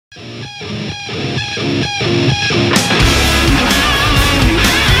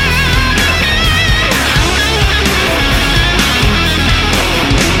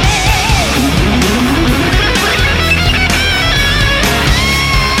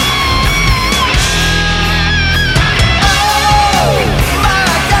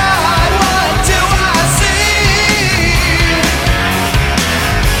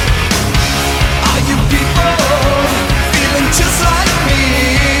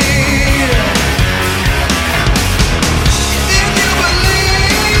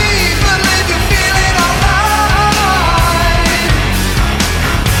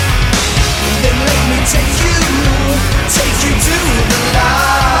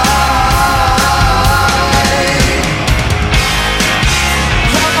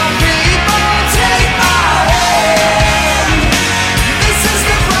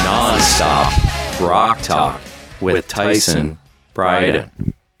Rock Talk with Tyson Bryden.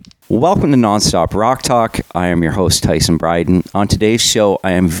 Welcome to Nonstop Rock Talk. I am your host, Tyson Bryden. On today's show,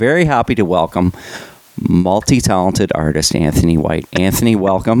 I am very happy to welcome multi-talented artist Anthony White. Anthony,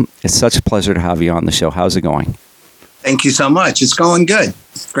 welcome. It's such a pleasure to have you on the show. How's it going? Thank you so much. It's going good.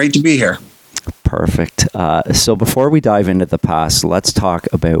 Great to be here. Perfect. So before we dive into the past, let's talk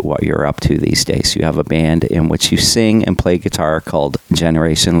about what you're up to these days. You have a band in which you sing and play guitar called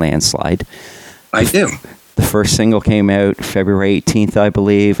Generation Landslide. I do. The first single came out February 18th, I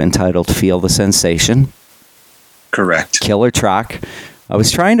believe, entitled Feel the Sensation. Correct. Killer track. I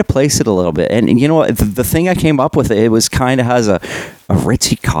was trying to place it a little bit. And you know what? The thing I came up with, it was kind of has a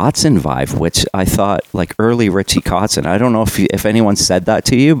Richie Kotzen vibe, which I thought like early Richie Kotzen. I don't know if anyone said that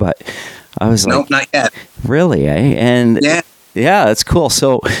to you, but I was like... Nope, not yet. Really, eh? And yeah, that's cool.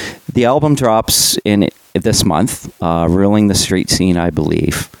 So the album drops in this month, Ruling the Street Scene, I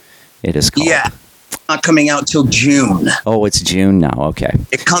believe it is called. Yeah. Not coming out till June. Oh, it's June now. Okay.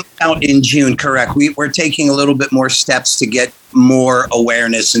 It comes out in June, correct. We're taking a little bit more steps to get more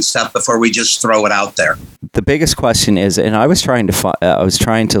awareness and stuff before we just throw it out there. The biggest question is, and I was trying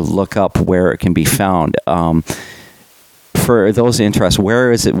to look up where it can be found. For those interested,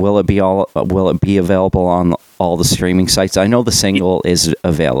 where is it? Will it be available on all the streaming sites? I know the single is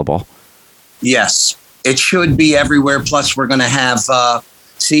available. Yes, it should be everywhere. Plus, we're going to have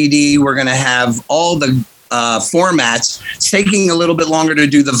CD. We're going to have all the formats. It's taking a little bit longer to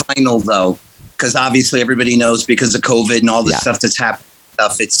do the vinyl, though, because obviously everybody knows because of COVID and all the stuff that's happened.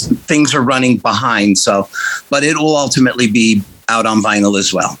 Things are running behind. So, but it will ultimately be out on vinyl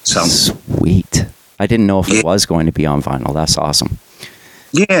as well. So sweet. I didn't know if it was going to be on vinyl. That's awesome.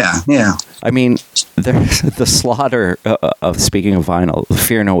 Yeah. I mean, the slaughter of, speaking of vinyl,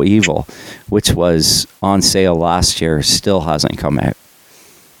 Fear No Evil, which was on sale last year, still hasn't come out.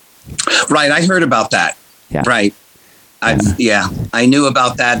 Right. I heard about that. Yeah. Right. I knew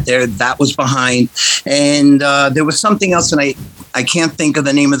about that. That was behind. And there was something else, and I can't think of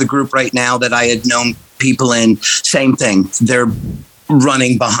the name of the group right now that I had known people in. Same thing. They're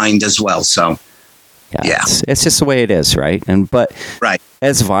running behind as well. So, yeah. It's just the way it is, right? But right.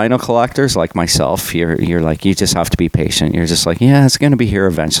 As vinyl collectors like myself, you're like, you just have to be patient. You're just like, yeah, it's going to be here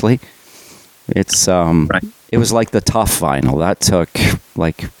eventually. It's right. It was like the tough vinyl that took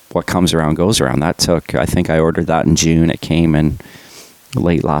like what comes around goes around. That took, I think I ordered that in June. It came in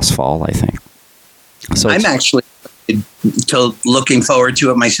late last fall, I think. So I'm actually looking forward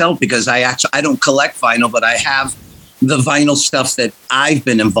to it myself because I don't collect vinyl, but I have the vinyl stuff that I've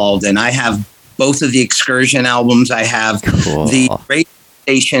been involved in. I have both of the Excursion albums. I have the radio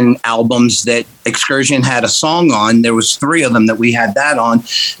station albums that Excursion had a song on. There was 3 of them that we had that on.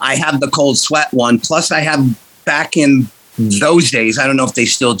 I have the Cold Sweat one. Plus I have back in those days, I don't know if they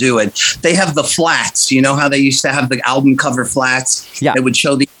still do it, they have the flats. You know how they used to have the album cover flats? Yeah. It would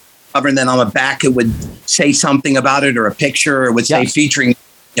show the cover, and then on the back it would say something about it or a picture, or it would say featuring.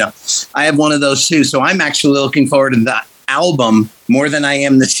 Yeah, I have one of those too. So I'm actually looking forward to that album more than I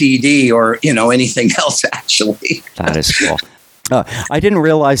am the CD or anything else. Actually, that is cool. I didn't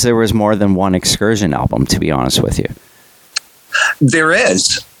realize there was more than one Excursion album, to be honest with you. There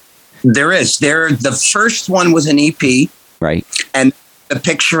is. The first one was an EP. Right. And the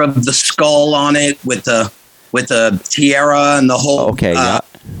picture of the skull on it with the tiara and the whole. Okay, yeah.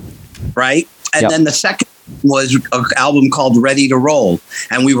 Right. And then the second was an album called Ready to Roll.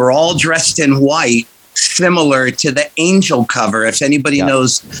 And we were all dressed in white, similar to the Angel cover. If anybody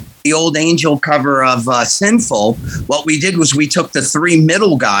knows the old Angel cover of Sinful, what we did was we took the 3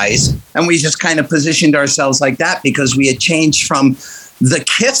 middle guys and we just kind of positioned ourselves like that because we had changed from the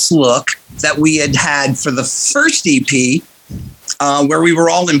Kiss look that we had for the first EP, where we were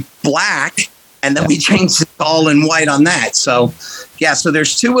all in black, and then we changed it all in white on that. So, yeah, so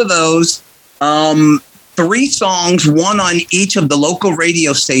there's 2 of those. 3 songs, one on each of the local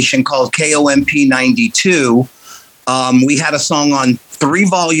radio station called KOMP 92. We had a song on 3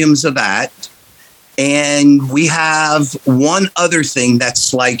 volumes of that. And we have one other thing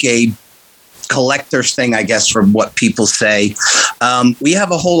that's like a collector's thing, I guess, from what people say. We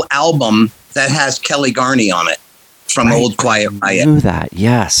have a whole album that has Kelly Garni on it from Old Quiet Riot. I knew that.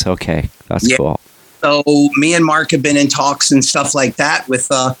 Yes. Okay. That's cool. So me and Mark have been in talks and stuff like that with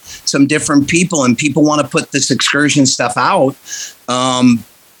some different people, and people want to put this excursion stuff out.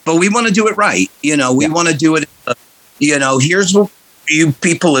 But we want to do it right. We want to do it. Here's what you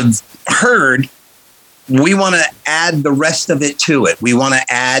people have heard. We want to add the rest of it to it. We want to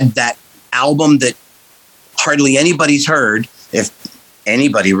add that album that hardly anybody's heard, if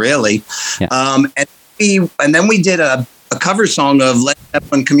anybody really. Yeah. And then we did a cover song of Led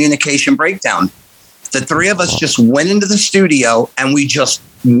Zeppelin Communication Breakdown. The 3 of us just went into the studio and we just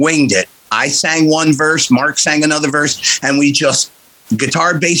winged it. I sang one verse, Mark sang another verse, and we just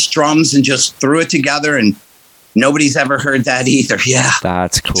guitar, bass, drums, and just threw it together. And nobody's ever heard that either. Yeah,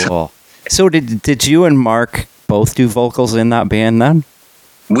 that's cool. So did you and Mark both do vocals in that band then?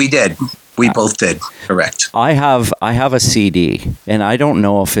 We did. We both did. Correct. I have a CD, and I don't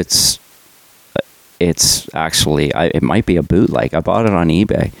know if it's actually it might be a bootleg. I bought it on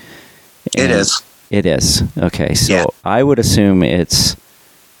eBay. It is. It is. Okay, so yeah. I would assume it's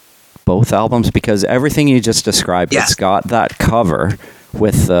both albums because everything you just described, It's got that cover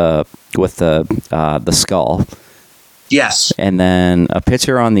with the skull. Yes. And then a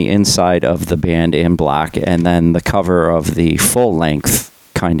picture on the inside of the band in black, and then the cover of the full length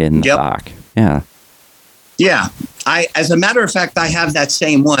kind of in the back. Yeah. Yeah. As a matter of fact, I have that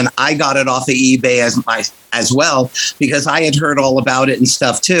same one. I got it off of eBay as well because I had heard all about it and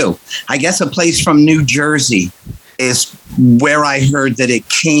stuff too. I guess a place from New Jersey is where I heard that it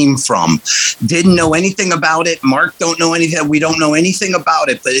came from. Didn't know anything about it. Mark don't know anything. We don't know anything about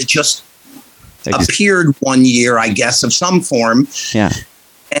it, but it just appeared one year, I guess, of some form. Yeah.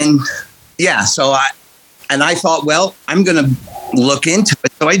 And yeah, so I thought, well, I'm going to look into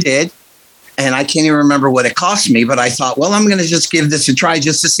it. So I did. And I can't even remember what it cost me, but I thought, well, I'm going to just give this a try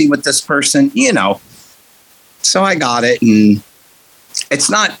just to see what this person, So I got it, and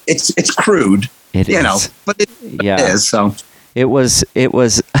it's crude, it is. But it is. So it was,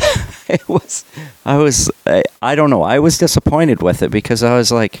 I don't know. I was disappointed with it because I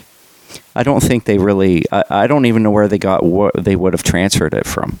was like, I don't think they really, I don't even know where they got what they would have transferred it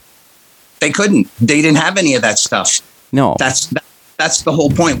from. They couldn't. They didn't have any of that stuff. No. That's the whole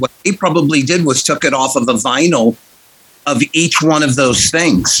point. What they probably did was took it off of the vinyl of each one of those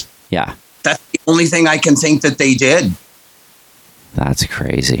things. Yeah. That's the only thing I can think that they did. That's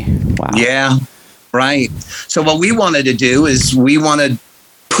crazy. Wow. Yeah. Right. So what we wanted to do is we want to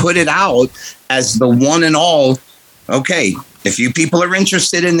put it out as the one and all. Okay, if you people are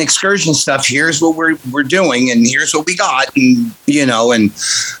interested in excursion stuff, here's what we're doing, and here's what we got, and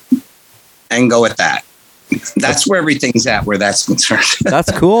and go with that. That's where everything's at, where that's concerned. That's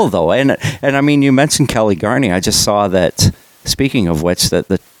cool, though. And I mean, you mentioned Kelly Garni. I just saw that, speaking of which, that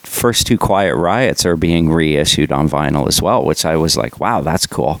the first 2 Quiet Riots are being reissued on vinyl as well, which I was like, wow, that's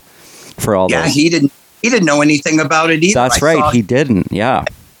cool. For all those. He didn't know anything about it either. That's right. He didn't. Yeah.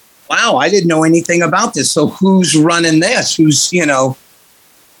 Wow, I didn't know anything about this. So who's running this? Who's,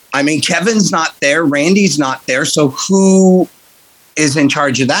 I mean, Kevin's not there. Randy's not there. So who is in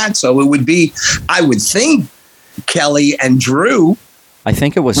charge of that? So it would be, I would think, Kelly and Drew. I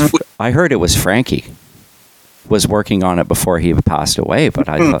think it was, I heard it was Frankie was working on it before he passed away, but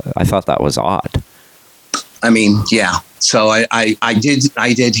I thought that was odd. I mean, yeah. So I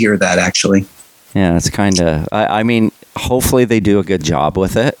did hear that, actually. Yeah, it's kind of, I mean, hopefully they do a good job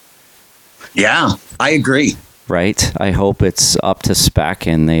with it. Yeah, I agree. Right. I hope it's up to spec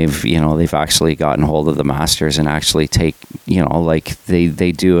and they've actually gotten hold of the masters and actually take, like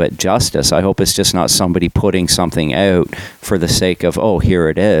they do it justice. I hope it's just not somebody putting something out for the sake of, oh, here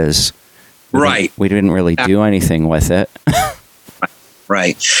it is. We didn't really do anything with it.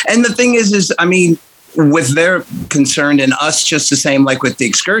 Right. And the thing is, I mean, with their concern and us just the same, like with the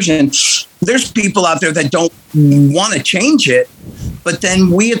excursion, there's people out there that don't want to change it. But then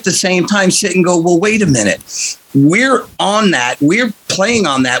we at the same time sit and go, well, wait a minute. We're on that. We're playing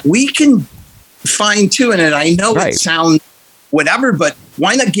on that. We can fine tune it. I know it sounds whatever, but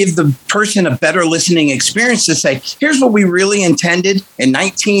why not give the person a better listening experience to say, here's what we really intended in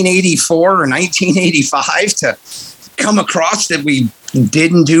 1984 or 1985 to come across that we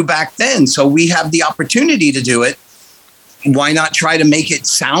didn't do back then. So we have the opportunity to do it. why not try to make it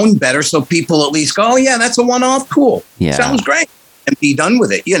sound better so people at least go, oh yeah, that's a one-off, cool, Yeah. sounds great, and be done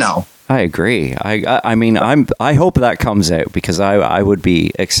with it, you know. I agree. I mean, I hope that comes out, because I would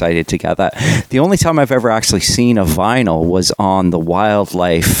be excited to get that. The only time I've ever actually seen a vinyl was on the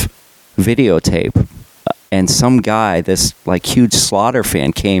Wildlife videotape, and some guy, this like huge Slaughter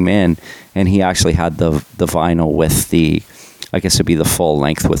fan, came in, and he actually had the vinyl with the, I guess it'd be the full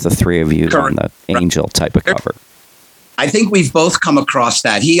length with the three of you on the angel type of cover. I think we've both come across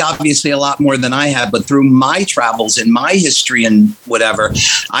that. He obviously a lot more than I have, but through my travels and my history and whatever,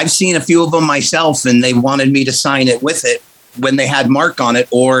 I've seen a few of them myself, and they wanted me to sign it with it when they had Mark on it,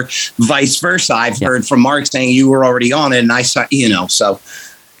 or vice versa. I've heard from Mark saying you were already on it, and I saw, you know, so.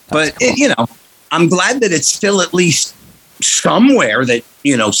 But cool. You know, I'm glad that it's still at least somewhere that,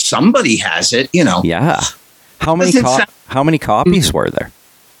 you know, somebody has it. You know. Yeah. How many copies were there?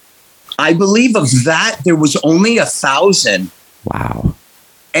 I believe of that, there was only 1,000. Wow.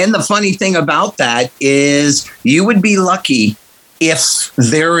 And the funny thing about that is you would be lucky if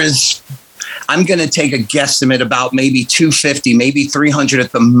there is, I'm going to take a guesstimate about maybe 250, maybe 300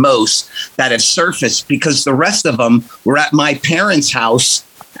 at the most that have surfaced, because the rest of them were at my parents' house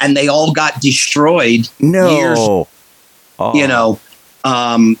and they all got destroyed. No.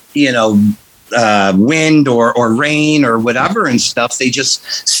 Wind or rain or whatever and stuff. They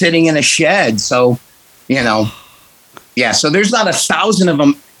just sitting in a shed. So, you know, yeah. So there's not 1,000 of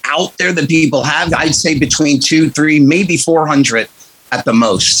them out there that people have. I'd say between 200, 300, maybe 400 at the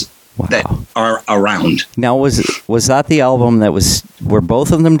most that are around. Now, was that the album that were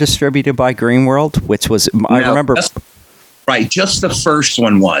both of them distributed by Green World? Which was, I remember. Just the first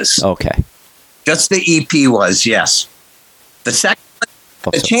one was. Okay. Just the EP was, yes. The second,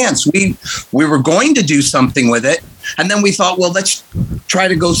 a chance. We were going to do something with it, and then we thought, well, let's try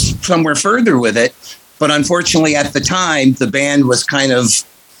to go somewhere further with it. But unfortunately, at the time, the band was kind of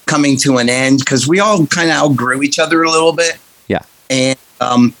coming to an end, because we all kind of outgrew each other a little bit. Yeah. And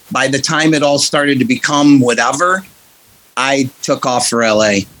by the time it all started to become whatever, I took off for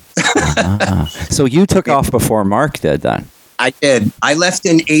LA. So you took off before Mark did then? I did. I left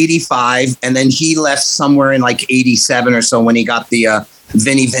in 85, and then he left somewhere in like 87 or so when he got the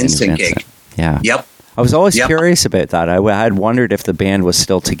Vinnie Vincent gig. Yeah. Yep. I was always curious about that. I had wondered if the band was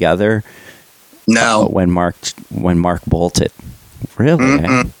still together. No. When Mark bolted. Really?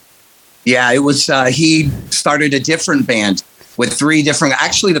 Eh? Yeah, it was. He started a different band with 3 different.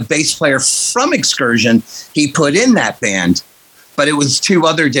 Actually, the bass player from Excursion, he put in that band, but it was 2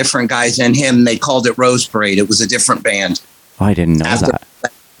 other different guys and him. They called it Rose Parade. It was a different band. Oh, I didn't know that.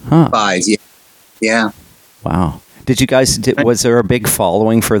 Huh. 5. Yeah. Wow. Did you guys? Was there a big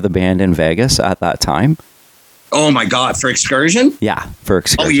following for the band in Vegas at that time? Oh my God! For Excursion? Yeah, for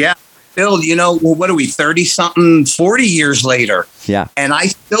Excursion. Oh yeah. Still, you know, well, what are we, 30-something, 40 years later? Yeah. And I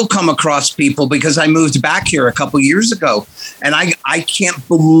still come across people, because I moved back here a couple years ago, and I can't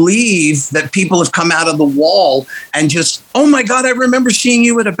believe that people have come out of the wall and just, oh my God, I remember seeing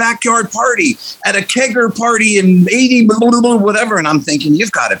you at a backyard party, at a kegger party in 80, blah, blah, blah, whatever. And I'm thinking,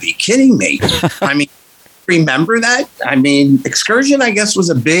 you've got to be kidding me. I mean, remember that? I mean, Excursion, I guess, was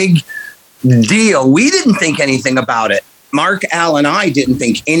a big deal. We didn't think anything about it. Mark, Al, and I didn't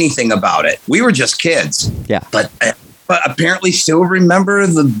think anything about it. We were just kids. Yeah. But apparently still remember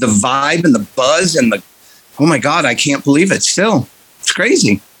the vibe and the buzz and the, oh my God, I can't believe it still. It's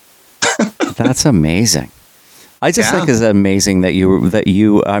crazy. That's amazing. I just think it's amazing that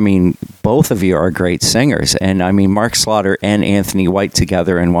you, I mean, both of you are great singers. And I mean, Mark Slaughter and Anthony White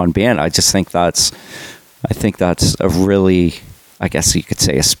together in one band. I think that's a really, I guess you could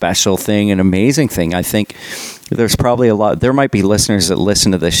say, a special thing, an amazing thing. I think there's probably there might be listeners that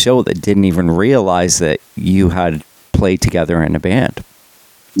listen to this show that didn't even realize that you had played together in a band.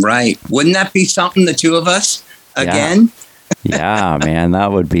 Right. Wouldn't that be something, the 2 of us again? Yeah, man,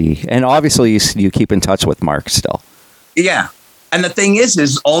 that would be. And obviously you keep in touch with Mark still. Yeah. And the thing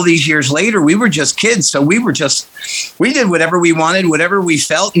is all these years later, we were just kids. So we did whatever we wanted, whatever we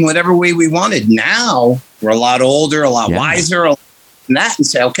felt, in whatever way we wanted. Now we're a lot older, a lot wiser, and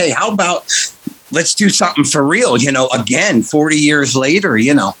say, okay, how about let's do something for real, you know, again, 40 years later,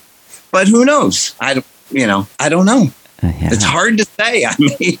 you know, but who knows? I don't know. It's hard to say. I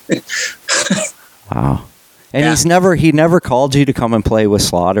mean, wow. And he never called you to come and play with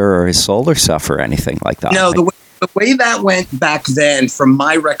Slaughter or his Solar stuff or anything like that. No, the way that went back then, from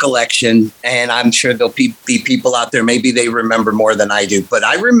my recollection, and I'm sure there'll be people out there, maybe they remember more than I do, but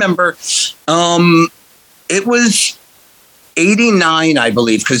I remember it was 89, I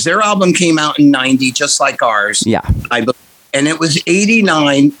believe, because their album came out in 90, just like ours. Yeah. And it was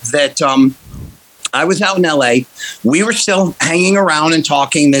 89 that I was out in LA. We were still hanging around and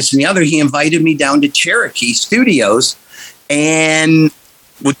talking this and the other. He invited me down to Cherokee Studios and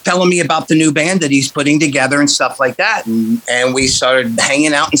was telling me about the new band that he's putting together and stuff like that. And we started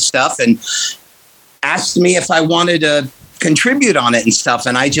hanging out and stuff and asked me if I wanted to contribute on it and stuff.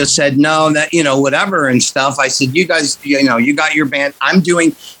 And I just said, no, that, whatever and stuff. I said, you guys, you got your band.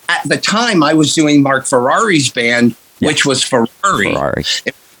 At the time I was doing Mark Ferrari's band, which was Ferrari.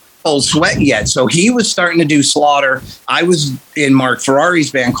 Cold Sweat yet. So he was starting to do Slaughter. I was in Mark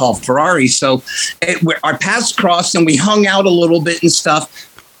Ferrari's band called Ferrari. So our paths crossed and we hung out a little bit and stuff.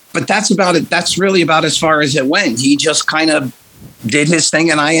 But that's about it. That's really about as far as it went. He just kind of did his thing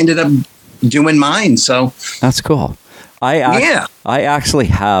and I ended up doing mine. So that's cool. I actually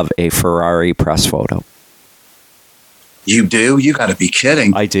have a Ferrari press photo. You do? You got to be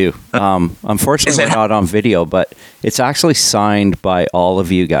kidding. I do. Unfortunately, not on video, but it's actually signed by all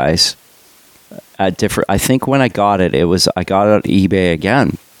of you guys at different. I think when I got it, I got it on eBay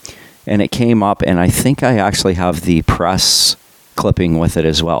again, and it came up, and I think I actually have the press clipping with it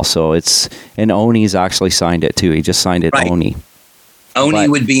as well. So and Oni's actually signed it too. He just signed it, right. Oni. Oni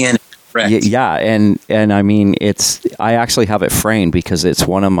would be in it. Correct. Yeah, and I mean, I actually have it framed because it's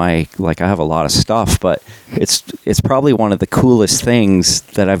one of my, I have a lot of stuff, but it's probably one of the coolest things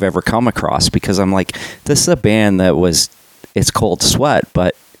that I've ever come across because I'm like, this is a band it's Cold Sweat,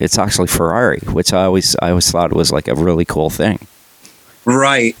 but it's actually Ferrari, which I always thought was like a really cool thing.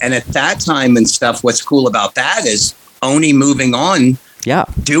 Right, and at that time and stuff, what's cool about that is Oni moving on,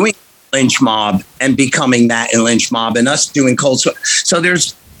 doing Lynch Mob and becoming that in Lynch Mob, and us doing Cold Sweat. So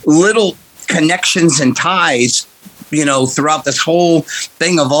there's little connections and ties, throughout this whole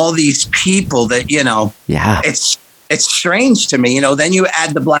thing of all these people that, it's strange to me, then you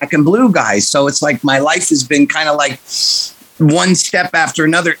add the Black and Blue guys. So it's like my life has been kind of like one step after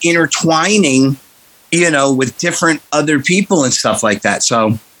another intertwining, with different other people and stuff like that.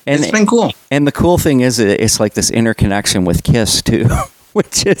 So it's been cool. And the cool thing is it's like this interconnection with Kiss too.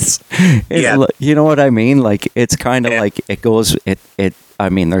 Which is, you know what I mean? Like, it's kind of like it goes, I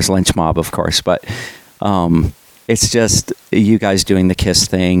mean, there's Lynch Mob, of course, but it's just you guys doing the Kiss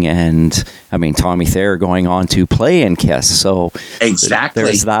thing. And I mean, Tommy Thayer going on to play in Kiss. So exactly,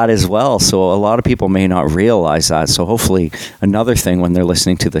 there's that as well. So a lot of people may not realize that. So hopefully another thing when they're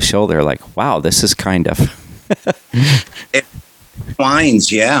listening to the show, they're like, wow, this is kind of. It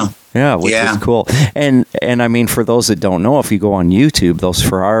winds, yeah. Yeah, which is cool. And I mean, for those that don't know, if you go on YouTube, those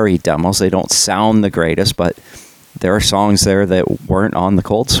Ferrari demos, they don't sound the greatest, but there are songs there that weren't on the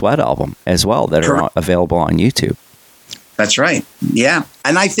Cold Sweat album as well that are available on YouTube. That's right. Yeah.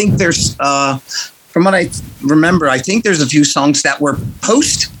 And I think there's, from what I remember, I think there's a few songs that were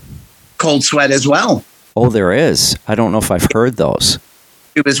post Cold Sweat as well. Oh, there is. I don't know if I've heard those.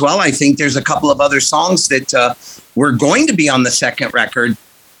 As well, I think there's a couple of other songs that were going to be on the second record,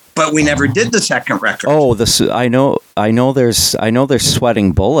 but we never did the second record. Oh, I know there's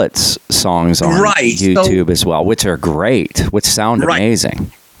Sweating Bullets songs on YouTube as well, which are great, which sound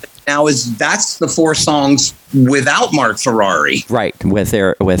amazing. Now that's the 4 songs without Mark Ferrari. Right, with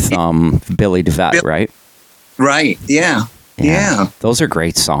Billy DeVette, right? Right, yeah. Those are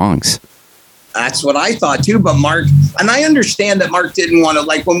great songs. That's what I thought too, but Mark, and I understand that Mark didn't want to,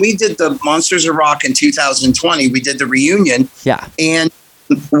 like when we did the Monsters of Rock in 2020, we did the reunion. Yeah. And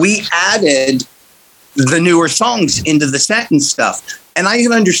we added the newer songs into the set and stuff. And I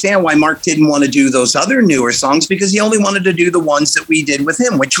can understand why Mark didn't want to do those other newer songs because he only wanted to do the ones that we did with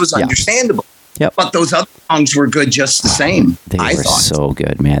him, which was understandable. Yep. But those other songs were good just the same. They were so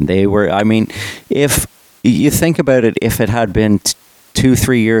good, man. They were, I mean, if you think about it, if it had been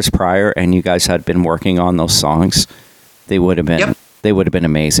 2-3 years prior and you guys had been working on those songs, they would have been they would have been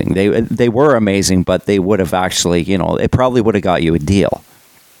amazing. They were amazing, but they would have actually, it probably would have got you a deal.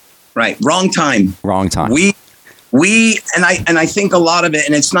 Right. Wrong time. We and I think a lot of it,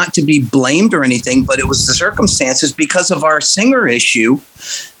 and it's not to be blamed or anything, but it was the circumstances because of our singer issue.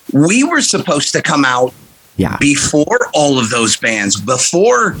 We were supposed to come out before all of those bands,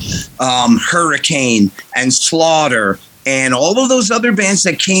 before Hurricane and Slaughter and all of those other bands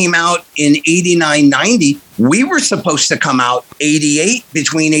that came out in 89, 90. We were supposed to come out 88,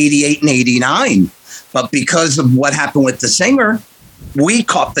 between 88 and 89. But because of what happened with the singer, we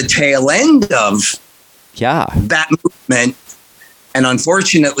caught the tail end of that movement. And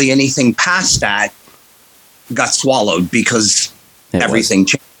unfortunately, anything past that got swallowed because everything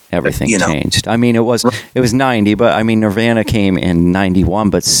changed. Everything changed. I mean, it was 90, but I mean, Nirvana came in 91,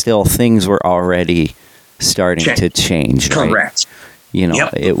 but still things were already starting to change. Correct. You know,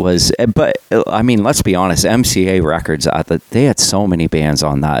 Yep. it was, but I mean, let's be honest. MCA Records, they had so many bands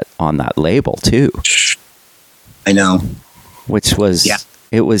on that label too, I know. which was Yeah.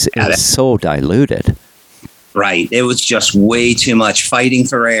 it was so diluted. Right. It was just way too much fighting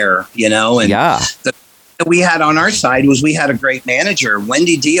for air, you know. And Yeah, that we had on our side was we had a great manager.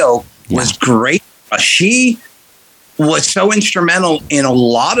 Wendy Dio was great. She was so instrumental in a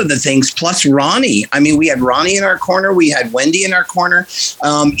lot of the things, plus Ronnie. I mean, we had Ronnie in our corner. We had Wendy in our corner.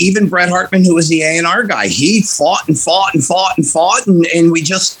 Even Brett Hartman, who was the A&R guy, he fought and fought and fought and fought. And we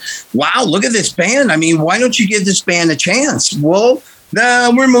just, wow, look at this band. I mean, why don't you give this band a chance? Well,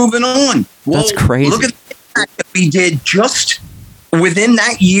 we're moving on. Well, that's crazy. Look at the fact that we did just within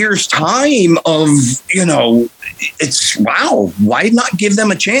that year's time of, you know, it's wow. Why not give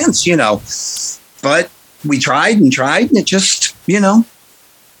them a chance, you know? But we tried and it just, you know.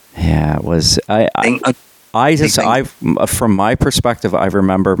 Yeah, it was. From my perspective, I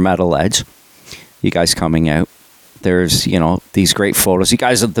remember Metal Edge. You guys coming out. There's, you know, these great photos. You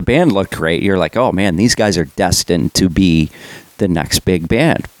guys, the band looked great. You're like, oh man, these guys are destined to be the next big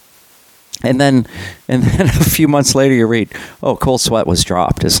band. And then a few months later, you read, oh, Cold Sweat was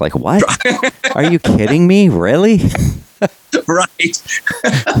dropped. It's like, what? Are you kidding me? Really? Right.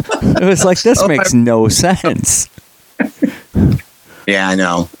 It was like, this makes no sense. Yeah, I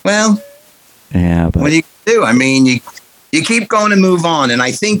know. Well, yeah, but what do you do? I mean, you keep going and move on. And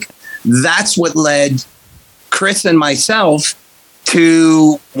I think that's what led Chris and myself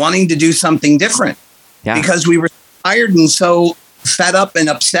to wanting to do something different. Yeah. Because we were tired and so fed up and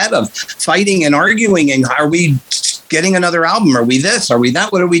upset of fighting and arguing. And are we getting another album? Are we this? Are we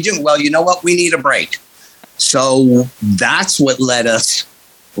that? What are we doing? Well, you know what? We need a break. So that's what led us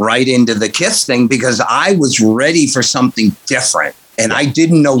right into the Kiss thing, because I was ready for something different and I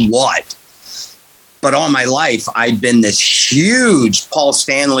didn't know what. But all my life, I'd been this huge Paul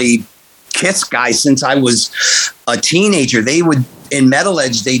Stanley Kiss guy since I was a teenager. In Metal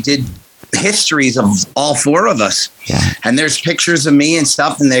Edge, they did histories of all four of us. Yeah. And there's pictures of me and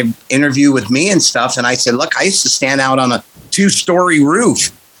stuff, and they interview with me and stuff. And I said, look, I used to stand out on a 2-story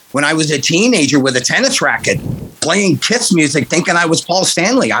roof when I was a teenager with a tennis racket playing Kiss music, thinking I was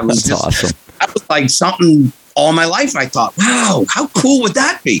PaulStanley. That's awesome. That was like something all my life. I thought, wow, how cool would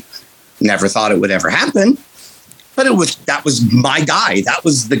that be? Never thought it would ever happen. But that was my guy. That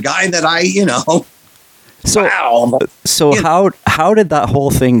was the guy that I, you know. So, wow. So how did that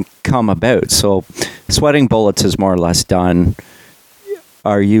whole thing come about? So Sweating Bullets is more or less done.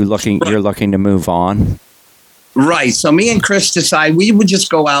 You're looking to move on? Right. So me and Chris decide we would just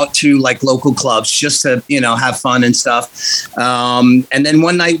go out to like local clubs just to, you know, have fun and stuff. And then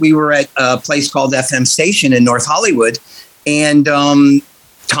one night we were at a place called FM Station in North Hollywood, and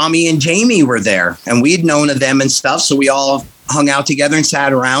Tommy and Jamie were there, and we'd known of them and stuff. So we all hung out together and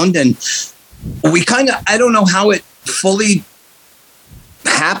sat around, and we I don't know how it fully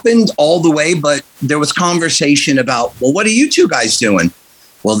happened all the way, but there was conversation about, well, what are you two guys doing?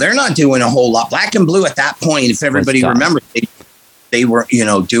 Well, they're not doing a whole lot. Black and Blue at that point, if everybody remembers, they were, you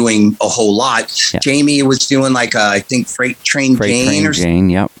know, doing a whole lot. Yeah. Jamie was doing like, I think Freight Train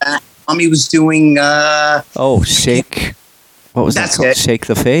Jane. Yep. Tommy was doing... Shake. What was that called? Shake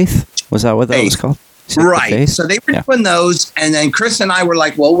the Faith? Was that what that was called? Right. So they were doing those. And then Chris and I were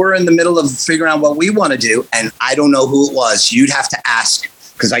like, well, we're in the middle of figuring out what we want to do. And I don't know who it was. You'd have to ask,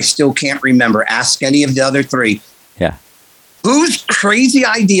 because I still can't remember. Ask any of the other three. Yeah. Whose crazy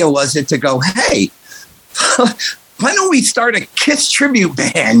idea was it to go, hey, why don't we start a Kiss tribute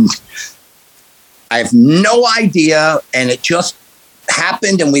band? I have no idea. And it just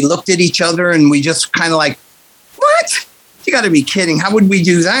happened. And we looked at each other and we just kind of like, what? You got to be kidding. How would we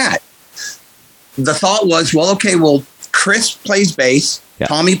do that? The thought was, well, okay, well, Chris plays bass. Yeah.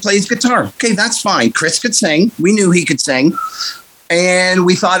 Tommy plays guitar. Okay, that's fine. Chris could sing. We knew he could sing. And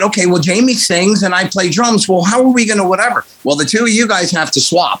we thought, okay, well, Jamie sings and I play drums. Well, how are we going to whatever? Well, the two of you guys have to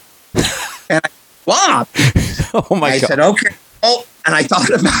swap. And I swapped. Oh, my God. I said, okay. Oh, and I thought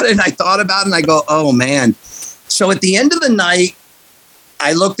about it and I go, oh, man. So at the end of the night,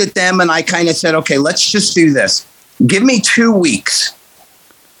 I looked at them and I kind of said, okay, let's just do this. Give me 2 weeks.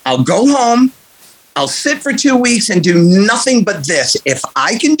 I'll go home. I'll sit for 2 weeks and do nothing but this. If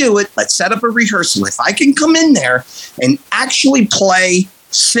I can do it, let's set up a rehearsal. If I can come in there and actually play,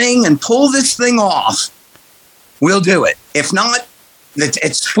 sing, and pull this thing off, we'll do it. If not,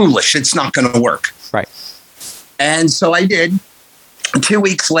 it's foolish. It's not going to work. Right. And so I did. 2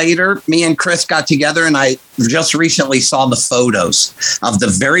 weeks later, me and Chris got together, and I just recently saw the photos of the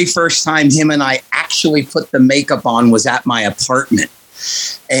very first time him and I actually put the makeup on was at my apartment.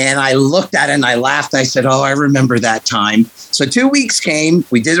 And I looked at it and I laughed. I said, oh, I remember that time. So 2 weeks came.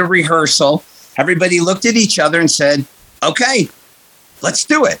 We did a rehearsal. Everybody looked at each other and said, okay, let's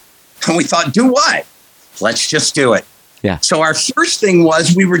do it. And we thought, do what? Let's just do it. Yeah. So our first thing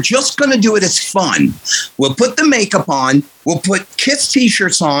was we were just going to do it as fun. We'll put the makeup on. We'll put Kiss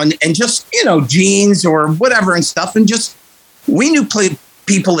t-shirts on and just, jeans or whatever and stuff. And just, we knew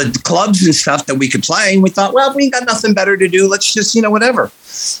people at clubs and stuff that we could play. And we thought, well, we ain't got nothing better to do. Let's just, whatever.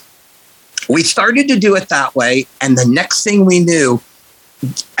 We started to do it that way. And the next thing we knew,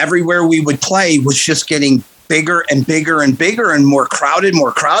 everywhere we would play was just getting bigger and bigger and bigger and more crowded.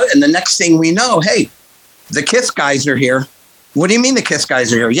 And the next thing we know, hey, the Kiss guys are here. What do you mean the Kiss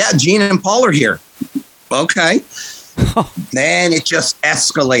guys are here? Yeah, Gene and Paul are here. Okay. Then it just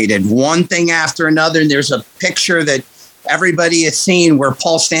escalated, one thing after another. And there's a picture that everybody has seen where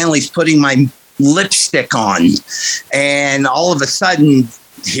Paul Stanley's putting my lipstick on. And all of a sudden,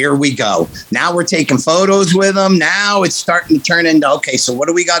 here we go. Now we're taking photos with them. Now it's starting to turn into, okay, so what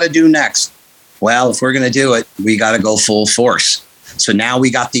do we got to do next? Well, if we're going to do it, we got to go full force. So now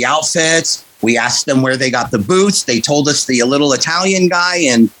we got the outfits. We asked them where they got the boots. They told us the little Italian guy,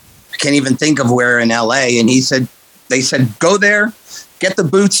 and I can't even think of where in LA. And they said, go there, get the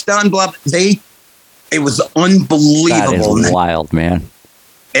boots done, blah. It was unbelievable. That is wild, man.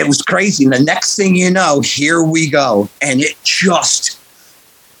 It was crazy. And the next thing you know, here we go. And it just,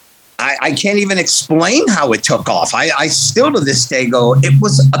 I can't even explain how it took off. I still to this day go, it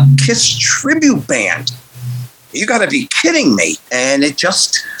was a Kiss tribute band. You got to be kidding me. And it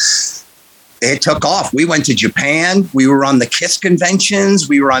took off. We went to Japan. We were on the Kiss conventions.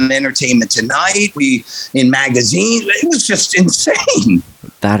 We were on Entertainment Tonight. We in magazines. It was just insane.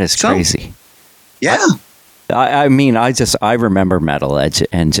 That is crazy. Yeah. I mean, I remember Metal Edge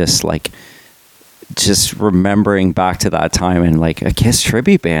and just remembering back to that time and like a Kiss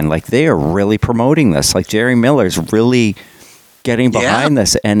tribute band, like they are really promoting this. Like Jerry Miller's really getting behind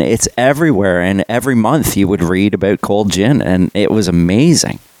this, and it's everywhere. And every month you would read about Cold Gin, and it was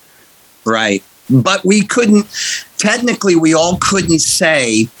amazing. Right. But we couldn't, technically, we all couldn't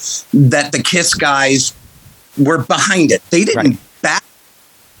say that the Kiss guys were behind it. They didn't back,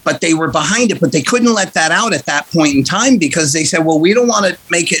 but they were behind it. But they couldn't let that out at that point in time because they said, well, we don't want to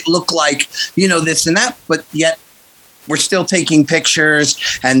make it look like, this and that. But yet we're still taking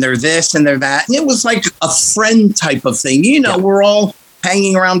pictures and they're this and they're that. And it was like a friend type of thing. We're all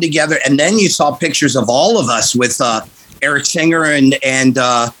hanging around together. And then you saw pictures of all of us with Eric Singer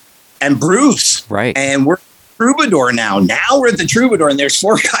and Bruce. Right. And we're Troubadour now. Now we're at the Troubadour, and there's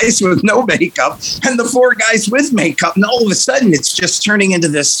 4 guys with no makeup and the 4 guys with makeup. And all of a sudden, it's just turning into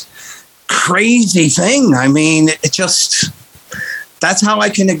this crazy thing. I mean, that's how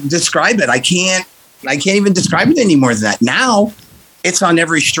I can describe it. I can't even describe it any more than that. Now it's on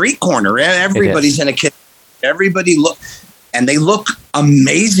every street corner. Everybody's in a kit. Everybody they look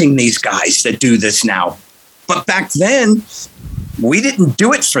amazing, these guys that do this now. But back then, we didn't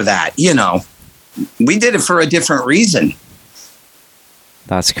do it for that, We did it for a different reason.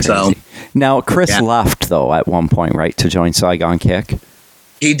 That's crazy. So, now, Chris left, though, at one point, right, to join Saigon Kick?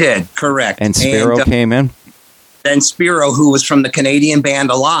 He did, correct. And Spiro came in? Then Spiro, who was from the Canadian band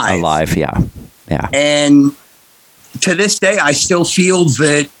Alive. Alive, yeah. And to this day, I still feel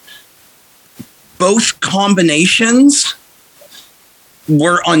that both combinations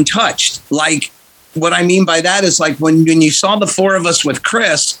were untouched. Like, what I mean by that is like when you saw the 4 of us with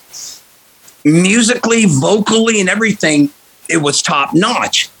Chris, musically, vocally, and everything, it was top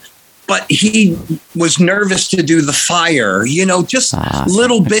notch. But he was nervous to do the Fire, just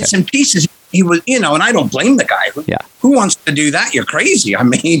little bits and pieces. He was, and I don't blame the guy. Who wants to do that? You're crazy. I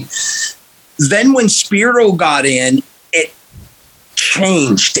mean, then when Spiro got in, it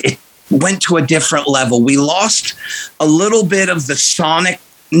changed. It went to a different level. We lost a little bit of the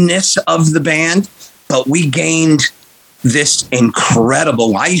sonicness of the band, but we gained this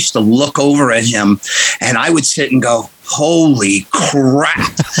incredible. I used to look over at him and I would sit and go, holy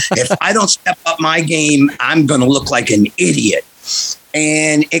crap. If I don't step up my game, I'm going to look like an idiot.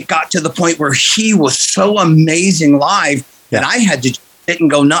 And it got to the point where he was so amazing live that I had to sit and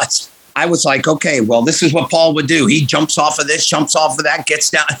go nuts. I was like, okay, well, this is what Paul would do. He jumps off of this, jumps off of that, gets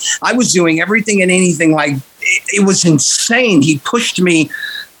down. I was doing everything and anything. Like, it was insane. He pushed me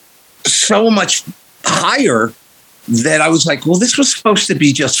so much higher that I was like, well, this was supposed to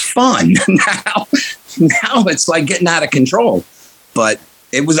be just fun. now it's like getting out of control. But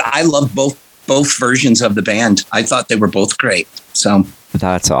I loved both versions of the band. I thought they were both great. So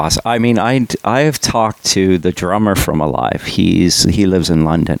that's awesome. I mean, I have talked to the drummer from Alive. He lives in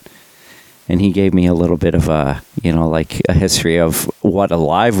London, and he gave me a little bit of a, like a history of what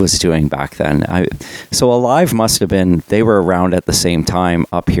Alive was doing back then. So Alive must have been, they were around at the same time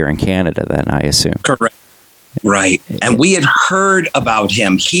up here in Canada then, I assume. Correct. Right. And we had heard about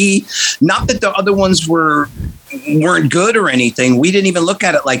him. Not that the other ones weren't good or anything. We didn't even look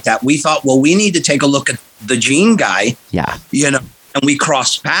at it like that. We thought, well, we need to take a look at the Gene guy. Yeah. And we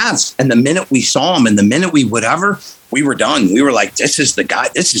crossed paths. And the minute we saw him and the minute we we were done. We were like, this is the guy.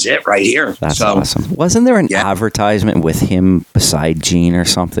 This is it right here. That's awesome. Wasn't there an advertisement with him beside Gene or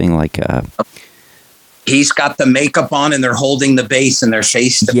something like he's got the makeup on and they're holding the bass and they're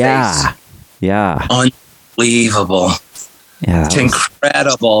face to face. Yeah. Unbelievable. Yeah. It's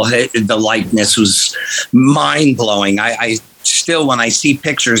incredible. The likeness was mind blowing. I still, when I see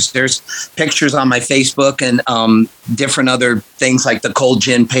pictures, there's pictures on my Facebook and different other things like the Cold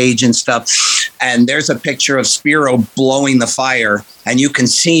Gin page and stuff. And there's a picture of Spiro blowing the fire. And you can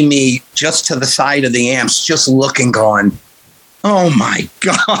see me just to the side of the amps, just looking, going, oh my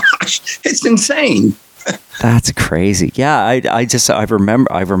gosh, it's insane. That's crazy. Yeah, I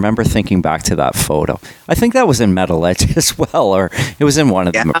remember thinking back to that photo. I think that was in Metal Edge as well, or it was in one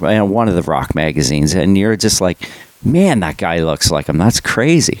of the rock magazines. And you're just like, man, that guy looks like him. That's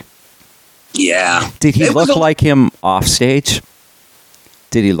crazy. Yeah. Did he look like him off stage?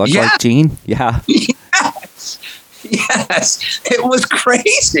 Did he look like Gene? Yeah. Yes. It was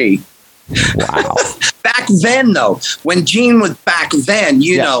crazy. Wow. Back then, though, when Gene was back then,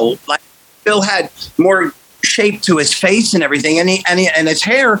 like Bill had more shape to his face and everything, and his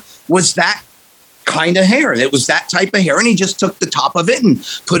hair was that kind of hair. It was that type of hair, and he just took the top of it and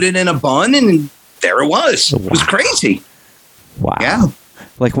put it in a bun, and there it was. Wow. It was crazy. Wow. Yeah.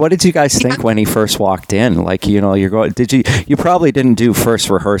 Like, what did you guys think when he first walked in? Like, you're going, you probably didn't do first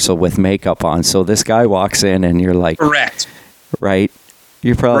rehearsal with makeup on. So this guy walks in and you're like, correct. Right.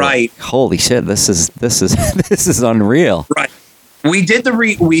 You're probably like, holy shit, this is unreal. Right. We did a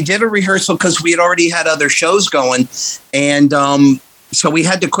rehearsal because we had already had other shows going. And, so we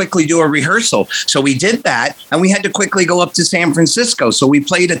had to quickly do a rehearsal. So we did that and we had to quickly go up to San Francisco. So we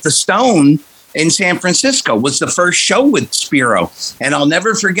played at the Stone in San Francisco. Was the first show with Spiro. And I'll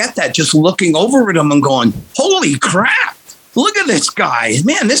never forget that, just looking over at him and going, holy crap, look at this guy.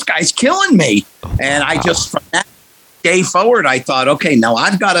 Man, this guy's killing me. And I just, from that day forward, I thought, okay, now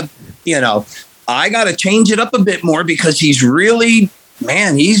I've got to change it up a bit more because he's really,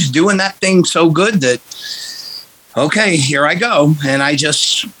 man, he's doing that thing so good that, okay, here I go. And I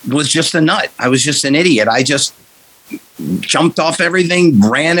just was just a nut. I was just an idiot. I just jumped off everything,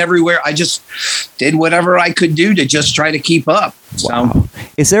 ran everywhere. I just did whatever I could do to just try to keep up. Wow.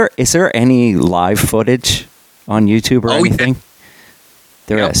 So, is there any live footage on YouTube or anything? Yeah.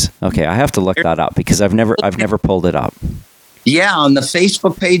 There is. Okay, I have to look that up because I've never pulled it up. Yeah, on the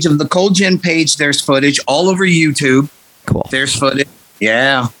Facebook page of the Cold Gin page, there's footage all over YouTube. Cool. There's footage.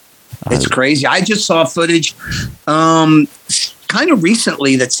 Yeah. It's crazy. I just saw footage kind of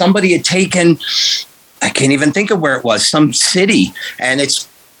recently that somebody had taken, I can't even think of where it was, some city, and it's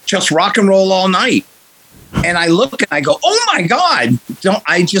just rock and roll all night. And I look and I go, oh my God.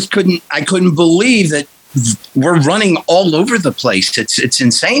 I couldn't believe that we're running all over the place. It's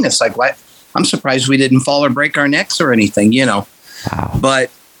insane. It's like, what? I'm surprised we didn't fall or break our necks or anything, Wow.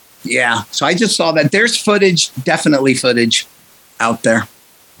 But yeah, so I just saw that there's footage, definitely footage out there.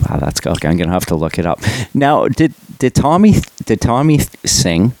 Wow, that's cool. Okay, I'm gonna have to look it up. Now, did Tommy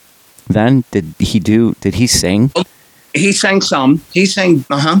sing? Then did he sing? He sang some. He sang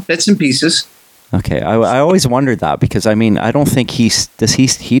bits and pieces. Okay, I always wondered that because I mean I don't think he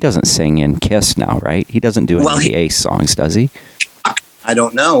doesn't sing in Kiss now, right? He doesn't do any of the Ace songs, does he? I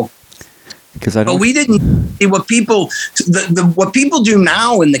don't know. Because I don't. But we didn't see what people what people do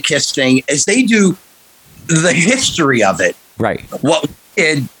now in the Kiss thing is they do the history of it. Right. What we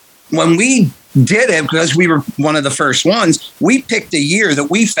did when we did it, because we were one of the first ones, we picked a year that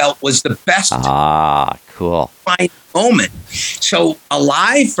we felt was the best. Ah, cool. Moment. So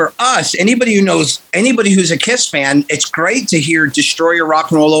Alive for us, anybody who's a Kiss fan, it's great to hear Destroyer,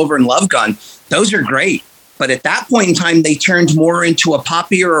 Rock and Roll Over, and Love Gun. Those are great. But at that point in time, they turned more into a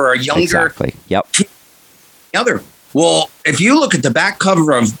poppier or a younger. Exactly. Yep. Other. Well, if you look at the back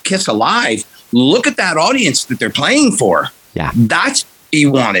cover of Kiss Alive, look at that audience that they're playing for. Yeah. That's what we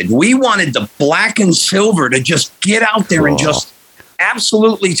wanted. We wanted the black and silver to just get out there and just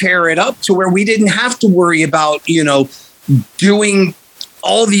absolutely tear it up to where we didn't have to worry about, doing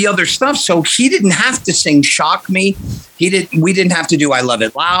all the other stuff. So he didn't have to sing Shock Me. We didn't have to do I Love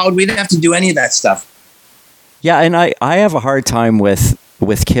It Loud. We didn't have to do any of that stuff. Yeah, and I have a hard time with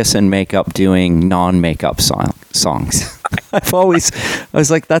Kiss and makeup doing non-makeup songs. I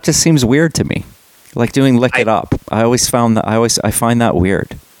was like, that just seems weird to me. Like doing Lick It Up. I find that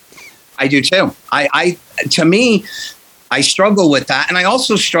weird. I do too. To me, I struggle with that. And I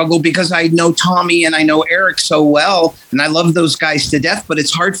also struggle because I know Tommy and I know Eric so well, and I love those guys to death, but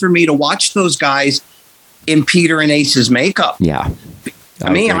it's hard for me to watch those guys in Peter and Ace's makeup. Yeah.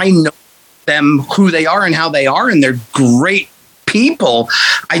 I know them, who they are and how they are, and they're great people.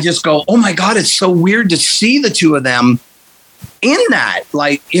 I just go, oh my God, it's so weird to see the two of them in that.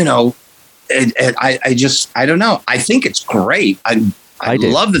 Like, you know, I don't know. I think it's great. I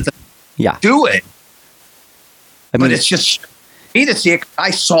love that they do it. I mean, but it's just me to see it.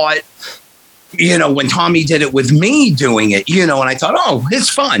 I saw it, you know, when Tommy did it with me doing it, you know, and I thought, oh, it's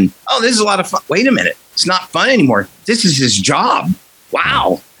fun. Oh, this is a lot of fun. Wait a minute. It's not fun anymore. This is his job.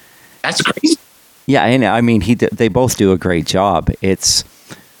 Wow. That's crazy. Yeah. And I mean, they both do a great job.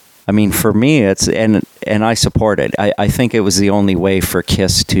 I mean, for me, and I support it. I think it was the only way for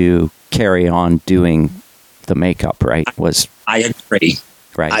Kiss to carry on doing the makeup, right? I agree.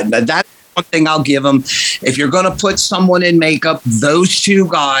 Right. That's one thing I'll give them. If you're going to put someone in makeup, those two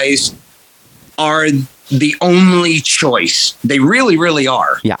guys are the only choice. They really, really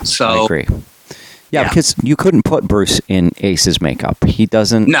are. Yeah, so I agree. Yeah, because you couldn't put Bruce in Ace's makeup. He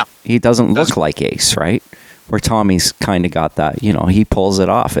doesn't look like Ace, right? Where Tommy's kind of got that, you know, he pulls it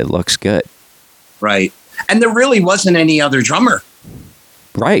off. It looks good. Right. And there really wasn't any other drummer.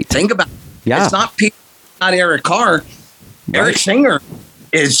 Right. Think about it. Yeah. It's not Pete, not Eric Carr. Right. Eric Singer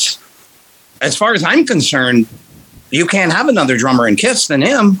is, as far as I'm concerned, you can't have another drummer in Kiss than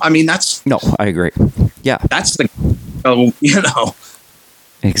him. I mean, No, I agree. Yeah. That's you know.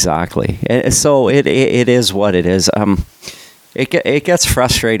 Exactly. So it is what it is. It gets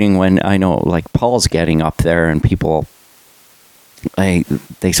frustrating when I know, like, Paul's getting up there and people, they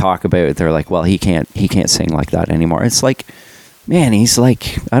talk about it. They're like, well, he can't sing like that anymore. It's like, man, he's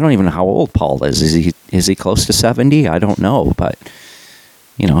like, I don't even know how old Paul is. Is he close to 70? I don't know, but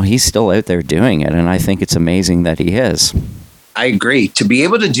you know, he's still out there doing it, and I think it's amazing that he is. I agree. To be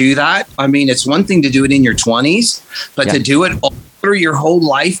able to do that, I mean, it's one thing to do it in your 20s, but to do it all through your whole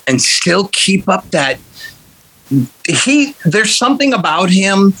life and still keep up that. There's something about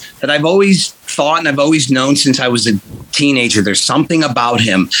him that I've always thought and I've always known since I was a teenager. There's something about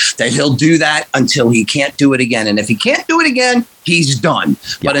him that he'll do that until he can't do it again. And if he can't do it again, he's done.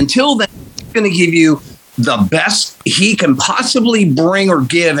 But until then, he's going to give you the best he can possibly bring or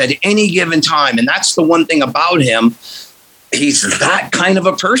give at any given time. And that's the one thing about him. He's that kind of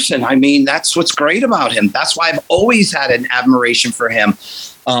a person. I mean, that's what's great about him. That's why I've always had an admiration for him.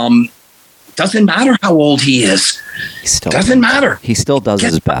 Doesn't matter how old he is. Doesn't matter. He still does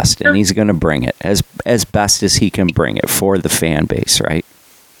his best, and he's going to bring it as best as he can bring it for the fan base, right?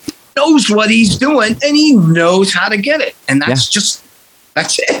 Knows what he's doing, and he knows how to get it. And that's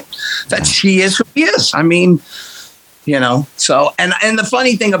it. He is who he is. I mean, you know, so, and the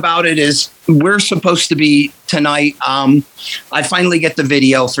funny thing about it is we're supposed to be tonight. I finally get the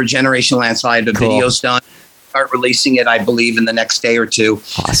video for Generation Landslide. The video's done. Start releasing it, I believe, in the next day or two.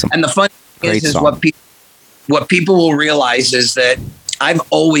 Awesome. And the funny thing is what people will realize is that I've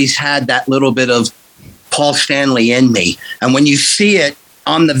always had that little bit of Paul Stanley in me. And when you see it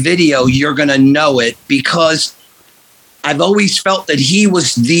on the video, you're going to know it, because I've always felt that he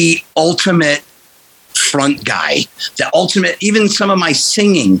was the ultimate front guy, the ultimate. Even some of my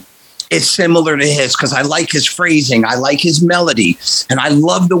singing is similar to his, because I like his phrasing, I like his melody, and I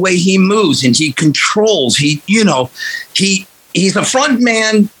love the way he moves and he controls. He's a front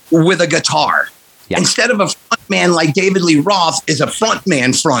man with a guitar instead of a front man like David Lee Roth is a front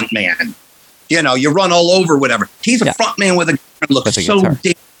man. You know, you run all over, whatever. He's a front man with a guitar. Looks so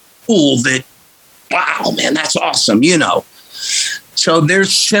damn cool that, wow, man, that's awesome. You know, so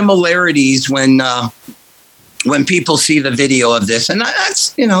there's similarities when people see the video of this, and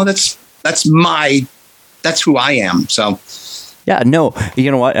that's who I am. So, yeah, no,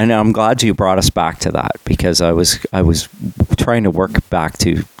 you know what? And I'm glad you brought us back to that, because I was trying to work back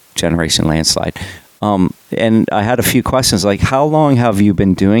to Generation Landslide. And I had a few questions, like, how long have you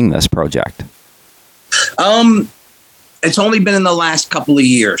been doing this project? It's only been in the last couple of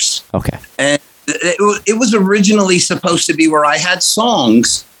years. Okay. And it was originally supposed to be where I had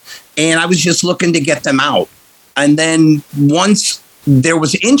songs and I was just looking to get them out. And then once there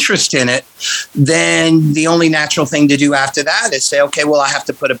was interest in it, then the only natural thing to do after that is say, okay, well, I have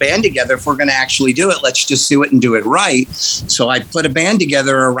to put a band together. If we're going to actually do it, let's just do it and do it right. So I put a band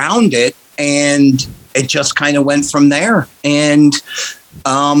together around it, and it just kind of went from there. And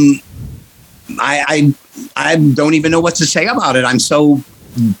I don't even know what to say about it. I'm so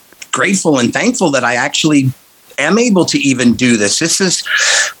grateful and thankful that I actually am able to even do this.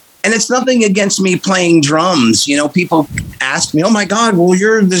 And it's nothing against me playing drums. You know, people ask me, oh my God, well,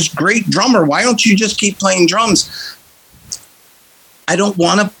 you're this great drummer. Why don't you just keep playing drums? I don't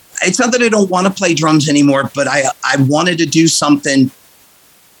want to, it's not that I don't want to play drums anymore, but I wanted to do something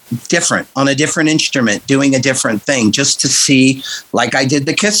different on a different instrument, doing a different thing, just to see, like I did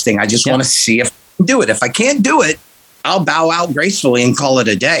the Kiss thing. I just want to see if I can do it. If I can't do it, I'll bow out gracefully and call it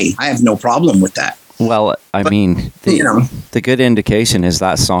a day. I have no problem with that. Well, the good indication is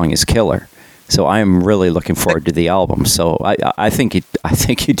that song is killer. So I'm really looking forward to the album. So I think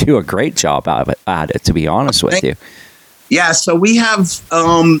you do a great job at it, to be honest with you. Yeah. So we have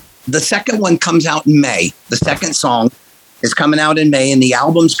the second one comes out in May. The second song is coming out in May, and the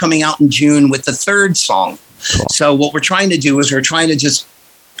album's coming out in June with the third song. Cool. So what we're trying to do is we're trying to just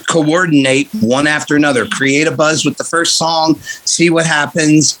coordinate one after another, create a buzz with the first song, see what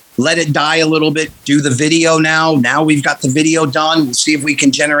happens, let it die a little bit, do the video now we've got the video done, we'll see if we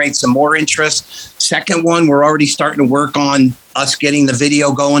can generate some more interest. Second one, we're already starting to work on us getting the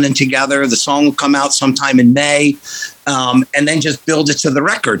video going and together. The song will come out sometime in May, and then just build it to the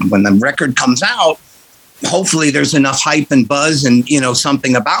record. When the record comes out, hopefully there's enough hype and buzz and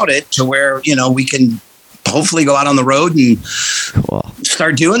something about it to where we can hopefully go out on the road and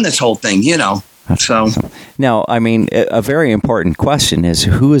start doing this whole thing, That's awesome. Now, I mean, a very important question is,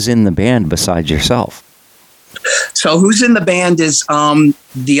 who is in the band besides yourself? So who's in the band is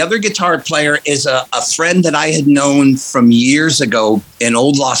the other guitar player is a friend that I had known from years ago in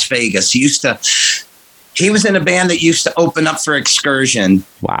old Las Vegas. He was in a band that used to open up for Excursion.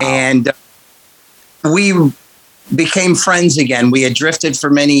 Wow. And we became friends again. We had drifted for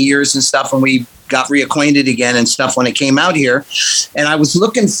many years and stuff, and we got reacquainted again and stuff when it came out here. And I was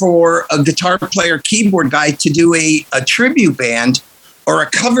looking for a guitar player, keyboard guy to do a tribute band or a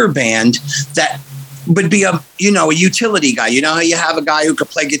cover band that would be a utility guy. You know how you have a guy who could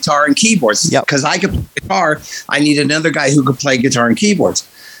play guitar and keyboards? Because I could play guitar, I needed another guy who could play guitar and keyboards.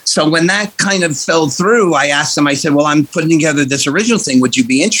 So when that kind of fell through, I asked him, I said, well, I'm putting together this original thing. Would you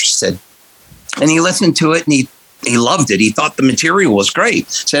be interested? And he listened to it and he loved it. He thought the material was great.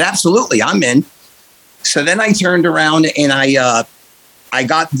 Said, absolutely, I'm in. So then I turned around and I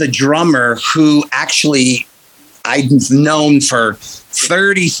got the drummer who actually I've known for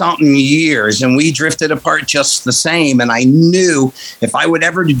 30 something years, and we drifted apart just the same. And I knew if I would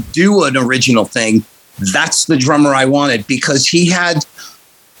ever do an original thing, that's the drummer I wanted, because he has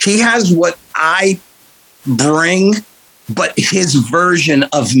what I bring, but his version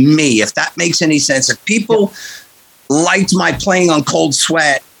of me, if that makes any sense. If people liked my playing on Cold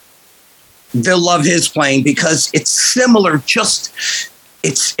Sweat, they'll love his playing because it's similar.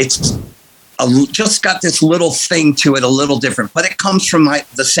 It's just got this little thing to it, a little different, but it comes from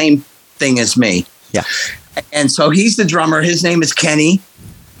the same thing as me. Yeah. And so he's the drummer. His name is Kenny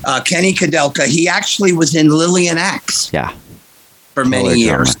Kadelka. He actually was in Lillian Axe. Yeah. For many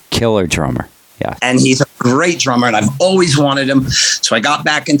years. Killer drummer. Yeah. And he's a great drummer, and I've always wanted him. So I got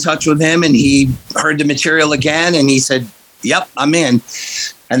back in touch with him, and he heard the material again, and he said, yep, I'm in.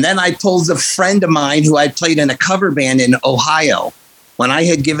 And then I pulled a friend of mine who I played in a cover band in Ohio. When I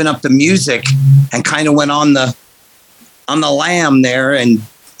had given up the music and kind of went on the lam there and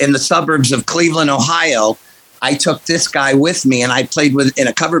in the suburbs of Cleveland, Ohio, I took this guy with me, and I played in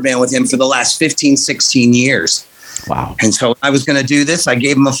a cover band with him for the last 15, 16 years. Wow. And so I was going to do this. I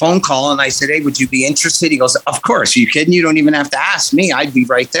gave him a phone call and I said, hey, would you be interested? He goes, of course. Are you kidding? You don't even have to ask me. I'd be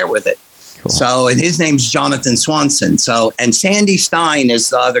right there with it. Cool. So, and his name's Jonathan Swanson. So, and Sandy Stein is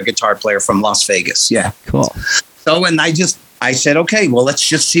the other guitar player from Las Vegas. Yeah. Cool. So, and I said, okay, well, let's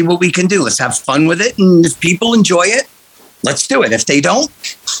just see what we can do. Let's have fun with it. And if people enjoy it, let's do it. If they don't,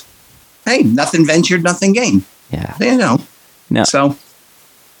 hey, nothing ventured, nothing gained. Yeah. No. So.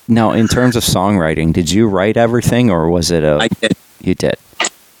 Now, in terms of songwriting, did you write everything, or was it I did. You did?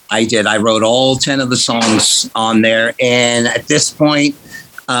 I did. I wrote all 10 of the songs on there. And at this point,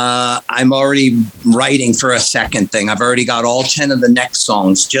 I'm already writing for a second thing. I've already got all 10 of the next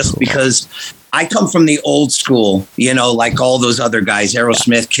songs, just because I come from the old school, like all those other guys,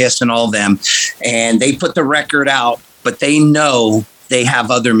 Aerosmith, Kiss, and all them. And they put the record out, but they know they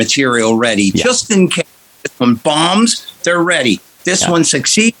have other material ready, just in case. This one bombs, they're ready. This one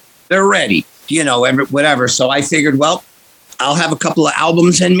succeeds, they're ready, whatever. So I figured, well, I'll have a couple of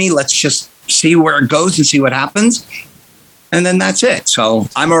albums in me. Let's just see where it goes and see what happens. And then that's it. So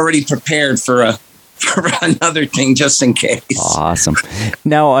I'm already prepared for another thing, just in case. Awesome.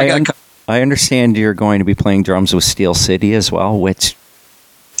 Now, I understand you're going to be playing drums with Steel City as well, which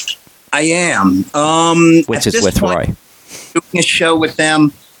I am. Which is with Roy. Doing a show with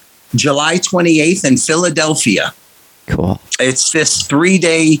them. July 28th in Philadelphia. Cool. It's this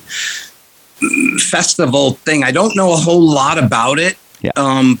 3-day festival thing. I don't know a whole lot about it. Yeah.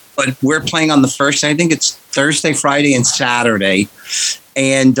 But we're playing on the first. I think it's Thursday, Friday, and Saturday.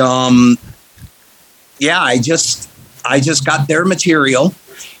 And I just got their material,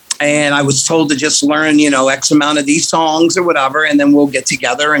 and I was told to just learn, X amount of these songs or whatever, and then we'll get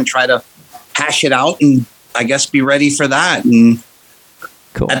together and try to hash it out, and I guess be ready for that. And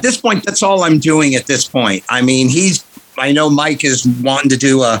cool. At this point, that's all I'm doing at this point. I mean, I know Mike is wanting to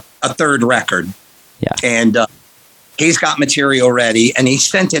do a third record. Yeah. And he's got material ready, and he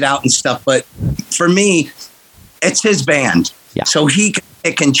sent it out and stuff. But for me, it's his band. Yeah. So he can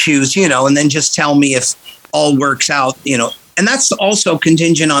pick and choose, and then just tell me if all works out, And that's also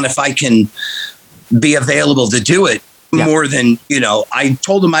contingent on if I can be available to do it more than, I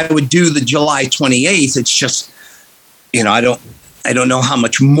told him I would do the July 28th. It's just, I don't know how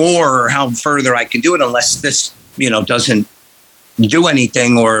much more or how further I can do it unless this, doesn't do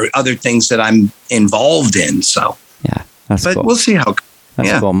anything or other things that I'm involved in. So, yeah, that's cool. But we'll see how.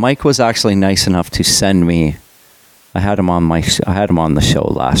 That's cool. Mike was actually nice enough to send me. I had him on the show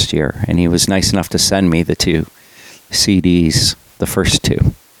last year, and he was nice enough to send me the 2 CDs, the first 2.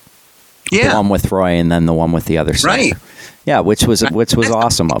 Yeah. The one with Roy and then the one with the other singer. Right. Yeah, which was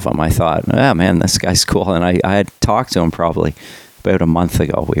awesome of him. I thought, man, this guy's cool. And I had talked to him probably about a month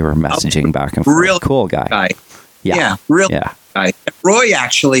ago. We were messaging back and forth. Real cool guy. Yeah. Real guy. Roy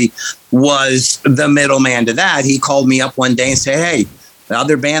actually was the middleman to that. He called me up one day and said, hey, the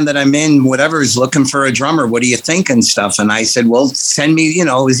other band that I'm in, whatever, is looking for a drummer. What do you think and stuff? And I said, well, send me,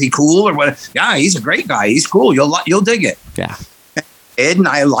 is he cool or what? Yeah, he's a great guy. He's cool. You'll dig it. Yeah. And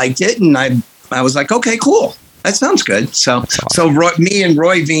I liked it. And I was like, okay, cool. That sounds good. So, awesome. So me and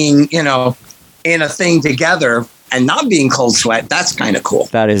Roy being, in a thing together and not being Cold Sweat, that's kind of cool.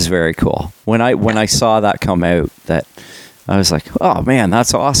 That is very cool. When I saw that come out, that I was like, oh man,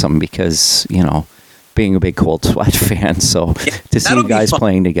 that's awesome because, being a big Cold Sweat fan. So to see you guys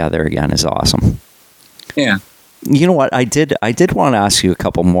playing together again is awesome. Yeah. You know what? I did want to ask you a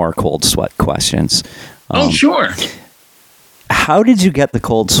couple more Cold Sweat questions. Sure. How did you get the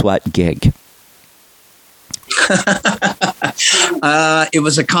Cold Sweat gig? It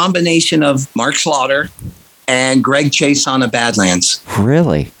was a combination of Mark Slaughter and Greg Chase on the Badlands.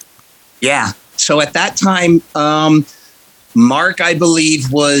 Really? Yeah. So at that time, Mark, I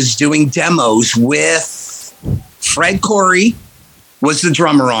believe, was doing demos with Fred Corey, was the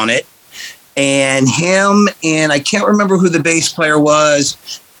drummer on it, and him, and I can't remember who the bass player was.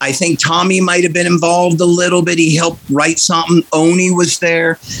 I think Tommy might have been involved a little bit. He helped write something. Oni was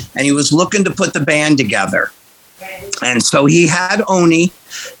there, and he was looking to put the band together. And so he had Oni,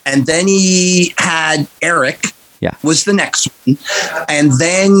 and then he had Eric, was the next one. And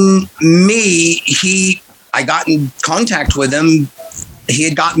then me, I got in contact with him. He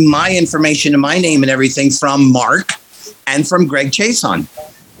had gotten my information and my name and everything from Mark and from Greg Chason.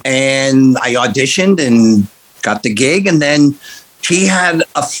 And I auditioned and got the gig. And then he had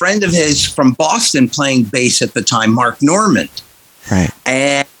a friend of his from Boston playing bass at the time, Mark Norman. Right.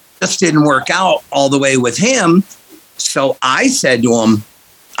 And it just didn't work out all the way with him. So I said to him,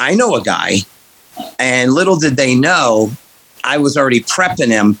 I know a guy. And little did they know, I was already prepping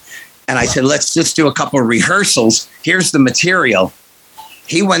him. And I said, let's just do a couple of rehearsals. Here's the material.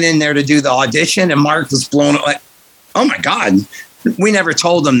 He went in there to do the audition, and Mark was blown away. Oh, my God. We never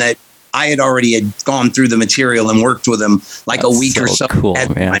told him that I had gone through the material and worked with him like a week or so. Cool,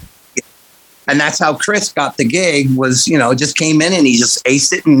 man. And that's how Chris got the gig was, just came in and he just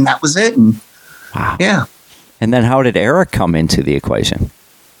aced it, and that was it. And, wow. Yeah. And then how did Eric come into the equation?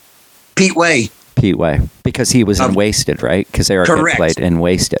 Pete Way. Because he was in Wasted, right? Because Eric had played in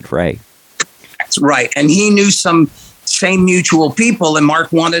Wasted, right? That's right. And he knew some same mutual people, and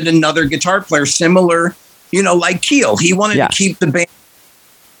Mark wanted another guitar player similar, like Keel. He wanted to keep the band.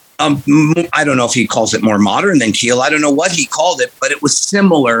 I don't know if he calls it more modern than Keel. I don't know what he called it, but it was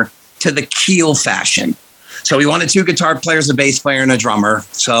similar to the Keel fashion. So he wanted 2 guitar players, a bass player, and a drummer.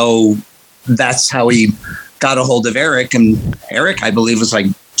 So that's how he got a hold of Eric. And Eric, I believe, was like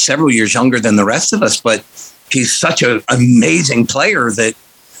several years younger than the rest of us, but he's such an amazing player that,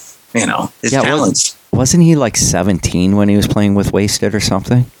 his talents. Wasn't he like 17 when he was playing with Wasted or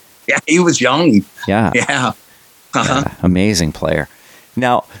something? Yeah, he was young. Yeah. Yeah. Uh-huh. Yeah, amazing player.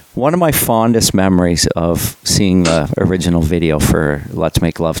 Now, one of my fondest memories of seeing the original video for Let's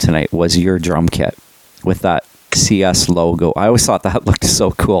Make Love Tonight was your drum kit with that CS logo. I always thought that looked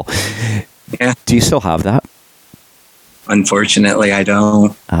so cool. Yeah. Do you still have that? Unfortunately, I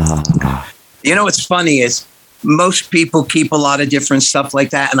don't. What's funny is most people keep a lot of different stuff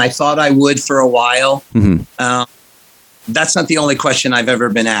like that, and I thought I would for a while. That's not the only question I've ever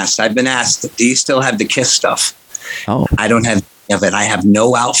been asked. I've been asked, do you still have the Kiss stuff? Oh, I don't have any of it. I have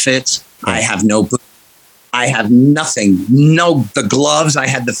no outfits. I have no boots. I have nothing. No, the gloves. I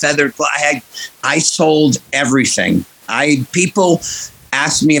had the feathered. I sold everything. People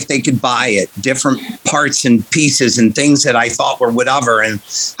asked me if they could buy it, different parts and pieces and things that I thought were whatever, and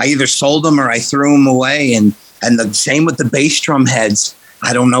I either sold them or I threw them away. And the same with the bass drum heads.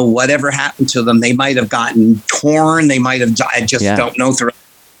 I don't know whatever happened to them. They might have gotten torn. They might have. I just don't know.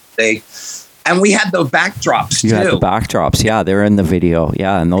 And we had the backdrops too. You had the backdrops. Yeah, they're in the video.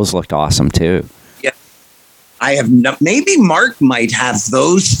 Yeah, and those looked awesome too. Yeah, I have maybe Mark might have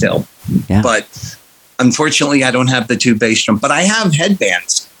those still, but unfortunately, I don't have the 2 bass drum. But I have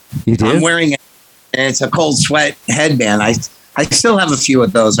headbands. You do? I'm wearing it, and it's a Cold Sweat headband. I still have a few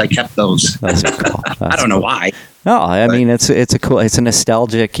of those. I kept those. That's cool. I don't know why. No, I mean it's a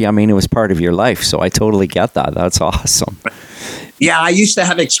nostalgic. I mean, it was part of your life, so I totally get that. That's awesome. Yeah, I used to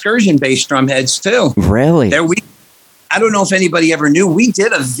have Excursion bass drum heads too. Really? I don't know if anybody ever knew. We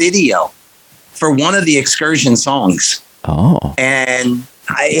did a video for one of the Excursion songs. Oh, and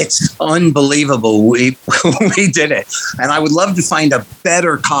it's unbelievable. We did it, and I would love to find a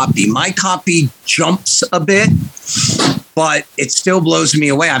better copy. My copy jumps a bit, but it still blows me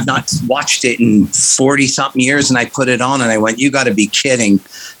away. I've not watched it in 40 something years, and I put it on and I went, you got to be kidding.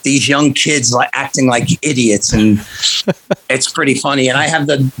 These young kids acting like idiots. And it's pretty funny. And I have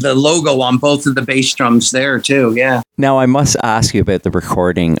the logo on both of the bass drums there too. Yeah. Now I must ask you about the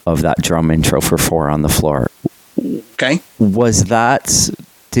recording of that drum intro for Four on the Floor. Okay. Was that,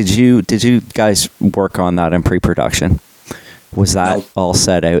 did you guys work on that in pre-production? Was that all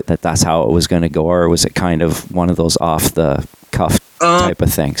set out that that's how it was going to go, or was it kind of one of those off the cuff type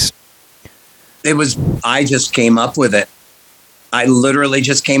of things? I just came up with it. I literally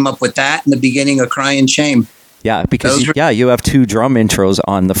just came up with that in the beginning of Crying Shame. Yeah, because you have 2 drum intros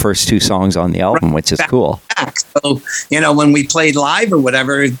on the first 2 songs on the album, which is cool. So, when we played live or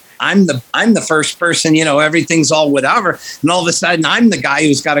whatever, I'm the first person, everything's all whatever. And all of a sudden I'm the guy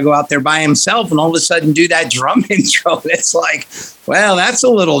who's got to go out there by himself and all of a sudden do that drum intro. It's like, well, that's a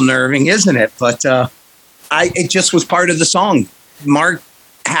little nerving, isn't it? But it just was part of the song. Mark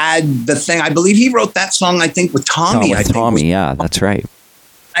had the thing. I believe he wrote that song, I think, with Tommy. Yeah, that's right.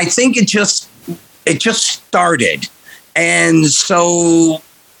 I think it just started. And so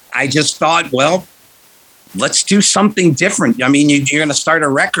I just thought, well, let's do something different. I mean, you're going to start a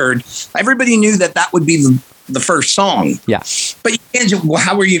record. Everybody knew that would be the first song. Yeah. But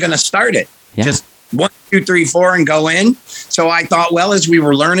how are you going to start it? Yeah. Just 1, 2, 3, 4 and go in. So I thought, well, as we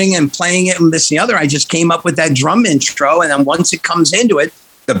were learning and playing it and this and the other, I just came up with that drum intro. And then once it comes into it,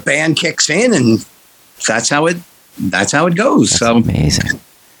 the band kicks in and that's how it goes. That's amazing.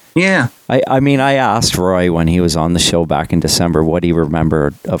 Yeah. I mean, I asked Roy when he was on the show back in December what he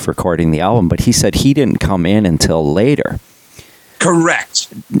remembered of recording the album, but he said he didn't come in until later.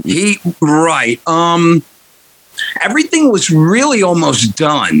 Correct. Right. Everything was really almost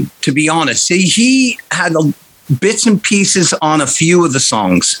done, to be honest. See, he had bits and pieces on a few of the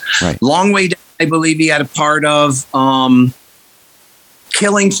songs. Right. Long Way Down, I believe he had a part of.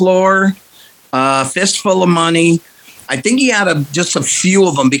 Killing Floor, Fistful of Money. I think he had just a few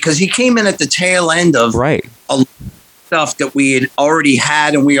of them because he came in at the tail end of a lot of stuff that we had already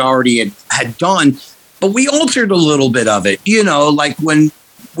had and we already had done, but we altered a little bit of it. Like when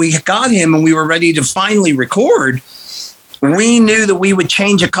we got him and we were ready to finally record, we knew that we would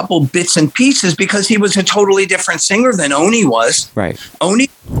change a couple bits and pieces because he was a totally different singer than Oni was. Right. Oni,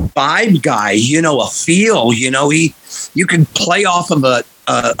 vibe guy, a feel, you could play off of a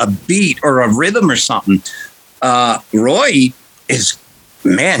beat or a rhythm or something. Roy is,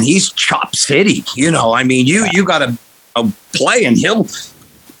 man, he's Chop City. You got to play and he'll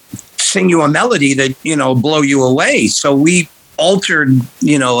sing you a melody that, blow you away. So we altered,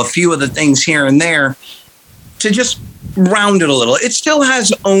 a few of the things here and there to just round it a little. It still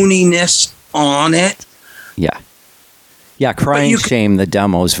has Oni-ness on it. Yeah. Yeah, Crying Shame, the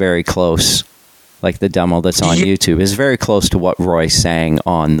demo is very close. Like the demo that's on YouTube is very close to what Roy sang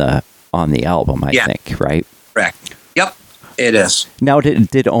on the album, I think, right? Correct. Yep, it is. Now,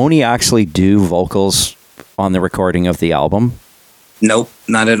 did Oni actually do vocals on the recording of the album? Nope,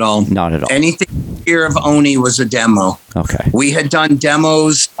 not at all. Not at all. Anything here of Oni was a demo. Okay. We had done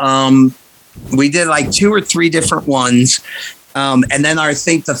demos. We did like 2 or 3 different ones. And then I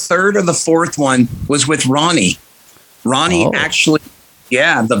think the 3rd or the 4th one was with Ronnie. Ronnie actually,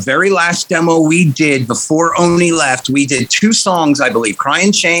 the very last demo we did before Oni left, we did 2 songs, I believe,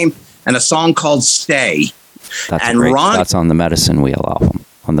 Crying Shame and a song called Stay. That's and great. Ronnie, That's on the Medicine Wheel album.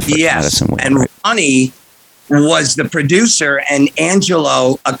 On the first Medicine Wheel. And right? Ronnie was the producer, and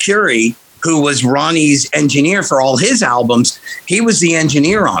Angelo Acuri, who was Ronnie's engineer for all his albums, he was the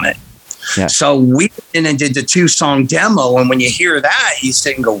engineer on it. Yeah. So we went in and did the 2-song demo, and when you hear that, you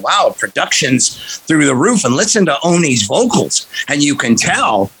say, "Go, wow, production's through the roof." And listen to Oni's vocals, and you can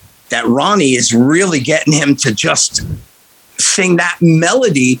tell that Ronnie is really getting him to just sing that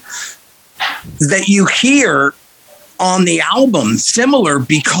melody that you hear on the album, similar,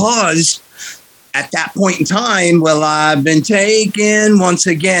 because at that point in time, well, I've been taken once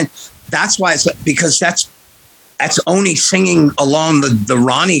again. That's why it's because that's Oni singing along the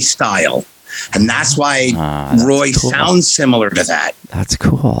Ronnie style. And that's why Roy cool. sounds similar to that. That's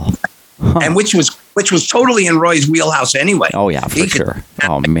cool. Huh. And which was totally in Roy's wheelhouse anyway. Oh, yeah, for sure.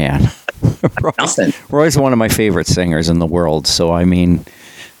 Oh, man. Nothing. Roy's one of my favorite singers in the world. So, I mean,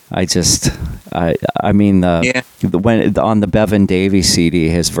 when on the Bevan Davies CD,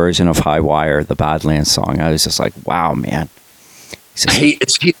 his version of High Wire, the Badlands song, I was just like, wow, man.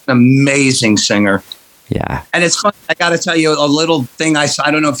 He's an amazing singer. Yeah. And it's fun. I got to tell you a little thing. I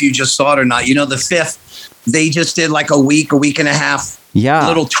don't know if you just saw it or not. You know, the Fifth, they just did like a week and a half. Yeah.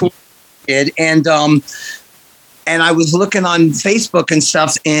 Little tour. And I was looking on Facebook and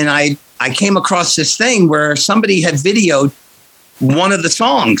stuff, and I came across this thing where somebody had videoed one of the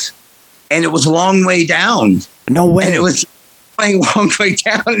songs, and it was Long Way Down. No way. And it was playing Long Way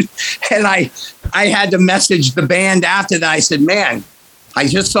Down. And I had to message the band after that. I said, "Man, I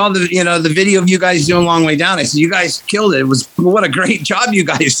just saw the video of you guys doing Long Way Down." I said, "You guys killed it. What a great job you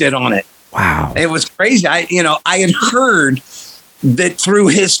guys did on it." Wow. It was crazy. I had heard that through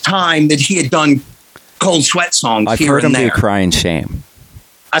his time that he had done Cold Sweat songs. I've here heard and him there. do Crying Shame.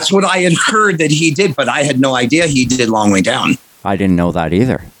 That's what I had heard that he did, but I had no idea he did Long Way Down. I didn't know that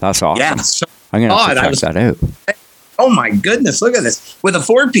either. That's awesome. Yeah. So I'm going to have to check that out. Oh my goodness, look at this. With a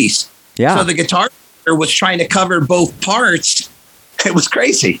 4-piece. Yeah. So the guitar player was trying to cover both parts. It was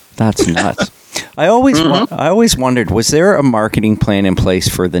crazy. That's nuts. I always wondered, was there a marketing plan in place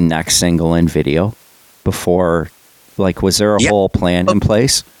for the next single and video before? Like, was there a whole plan in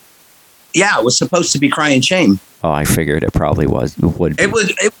place? Yeah, it was supposed to be Crying Shame. Oh, I figured it probably would be.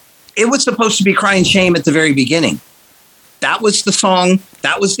 It was supposed to be Crying Shame at the very beginning. That was the song.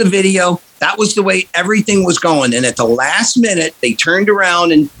 That was the video. That was the way everything was going. And at the last minute, they turned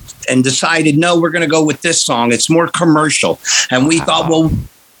around and decided, no, we're going to go with this song. It's more commercial. And we thought, well,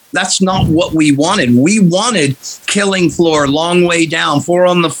 that's not what we wanted. We wanted Killing Floor, Long Way Down, Four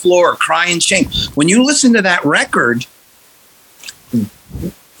on the Floor, Crying Shame. When you listen to that record,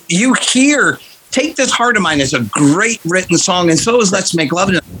 you hear Take This Heart of Mine is a great written song, and so is Let's Make Love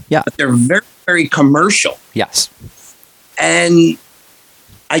Tonight. Yeah. But they're very, very commercial. Yes. And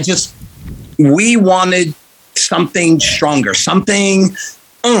we wanted something stronger, something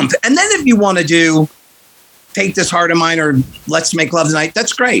oomph. And then if you want to do Take This Heart of Mine or Let's Make Love Tonight,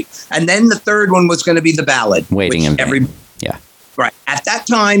 that's great. And then the third one was going to be the ballad. Waiting in Vain. Yeah. Right. At that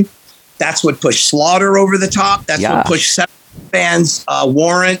time, that's what pushed Slaughter over the top. That's what pushed several bands,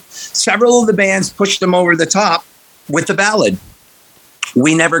 Warrant. Several of the bands pushed them over the top with the ballad.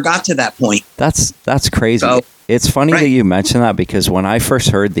 We never got to that point. That's crazy. So, it's funny that you mentioned that, because when I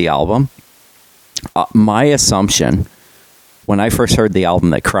first heard the album, my assumption when I first heard the album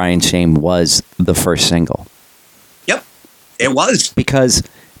that Crying Shame was the first single. Yep, it was. Because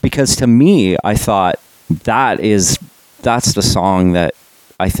to me, I thought that's the song that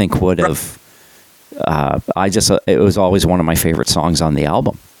I think would have. It was always one of my favorite songs on the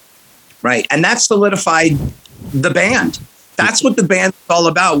album. Right, and that solidified the band. That's what the band was all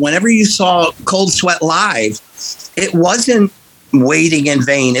about. Whenever you saw Cold Sweat live, it wasn't Waiting in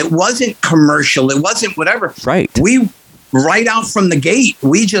Vain. It wasn't commercial. It wasn't whatever. Right. We, right out from the gate,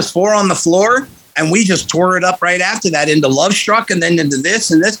 we just Four on the Floor, and we just tore it up right after that into Love Struck, and then into this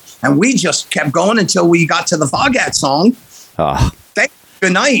and this. And we just kept going until we got to the Foghat song. Thank you,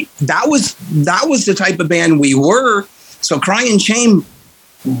 good night. That was the type of band we were. So Crying Shame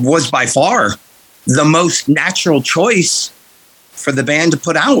was by far the most natural choice for the band to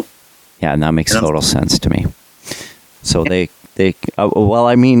put out. Yeah, and that makes total sense to me. So well,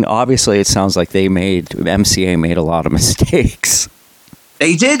 I mean, obviously it sounds like MCA made a lot of mistakes.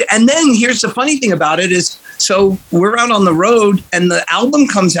 They did. And then here's the funny thing about it is, so we're out on the road and the album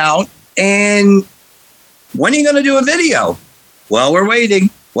comes out, and when are you going to do a video? Well, we're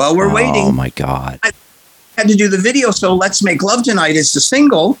waiting. Waiting. Oh my God. I had to do the video. So Let's Make Love Tonight is the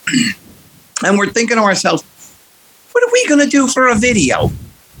single. And we're thinking to ourselves, what are we going to do for a video?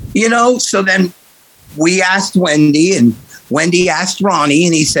 So then we asked Wendy, and Wendy asked Ronnie,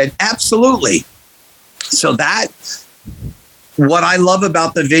 and he said, absolutely. So what I love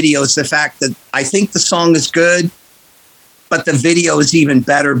about the video is the fact that I think the song is good, but the video is even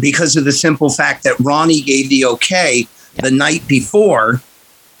better because of the simple fact that Ronnie gave the okay the night before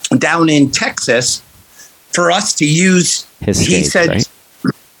down in Texas for us to use his stage, he said, right?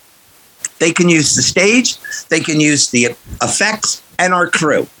 They can use the stage, they can use the effects, and our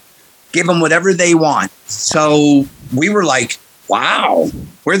crew. Give them whatever they want. So we were like, wow,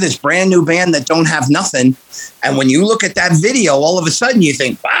 we're this brand new band that don't have nothing. And when you look at that video, all of a sudden you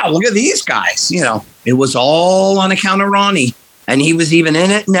think, wow, look at these guys. You know, it was all on account of Ronnie. And he was even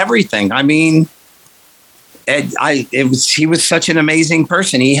in it and everything. I mean, he was such an amazing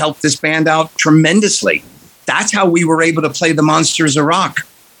person. He helped this band out tremendously. That's how we were able to play the Monsters of Rock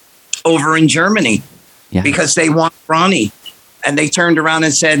over in Germany, because they want Ronnie. And they turned around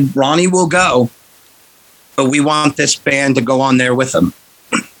and said, Ronnie will go, but we want this band to go on there with him.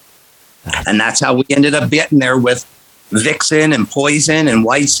 And that's how we ended up getting there with Vixen and Poison and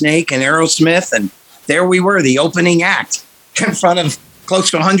Whitesnake and Aerosmith. And there we were, the opening act in front of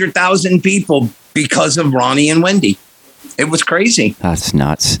close to 100,000 people because of Ronnie and Wendy. It was crazy. That's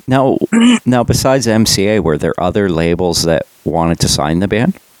nuts. Now, besides MCA, were there other labels that wanted to sign the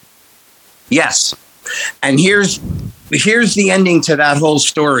band? Yes. And here's the ending to that whole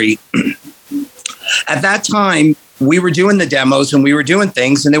story. At that time, we were doing the demos and we were doing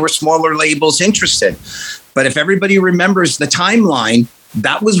things, and there were smaller labels interested. But if everybody remembers the timeline,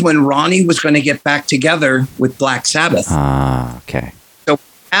 that was when Ronnie was going to get back together with Black Sabbath. Ah, okay. So what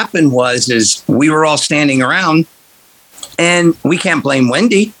happened is we were all standing around, and we can't blame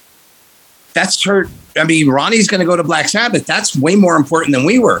Wendy. That's her. I mean, Ronnie's going to go to Black Sabbath. That's way more important than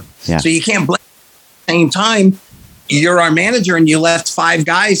we were. Yeah. So you can't blame. At the same time, you're our manager, and you left 5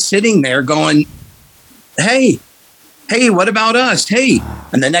 guys sitting there going, hey, what about us? Hey.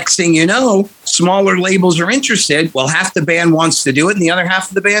 And the next thing you know, smaller labels are interested. Well, half the band wants to do it, and the other half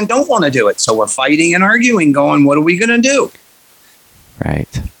of the band don't want to do it. So we're fighting and arguing, going, what are we going to do?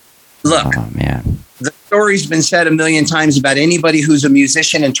 Right. Look, oh, man. The story's been said a million times about anybody who's a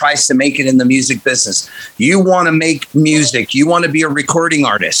musician and tries to make it in the music business. You want to make music. You want to be a recording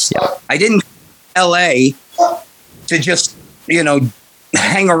artist. Yeah. I didn't come to LA to just,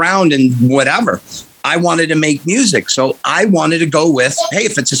 hang around and whatever. I wanted to make music. So I wanted to go with, hey,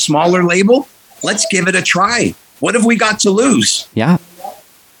 if it's a smaller label, let's give it a try. What have we got to lose? Yeah.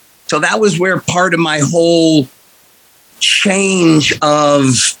 So that was where part of my whole change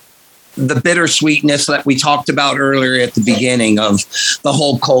of the bittersweetness that we talked about earlier at the beginning of the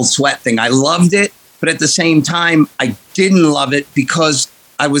whole Cold Sweat thing. I loved it, but at the same time, I didn't love it because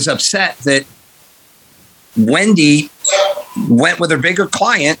I was upset that Wendy went with her bigger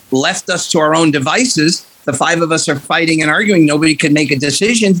client, left us to our own devices. The 5 of us are fighting and arguing. Nobody could make a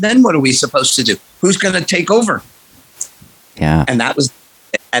decision. Then what are we supposed to do? Who's going to take over? Yeah. And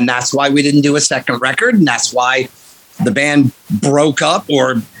that's why we didn't do a second record. And that's why the band broke up,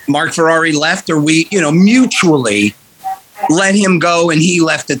 or Mark Ferrari left, or we, mutually let him go and he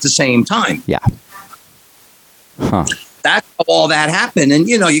left at the same time. Yeah. Huh. That's how all that happened. And,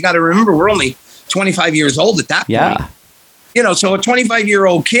 you got to remember, we're only 25 years old at that point. Yeah. So a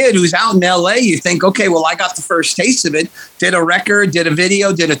 25-year-old kid who's out in LA, you think, okay, well, I got the first taste of it, did a record, did a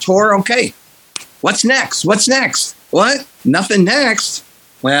video, did a tour. Okay. What's next? What? Nothing next.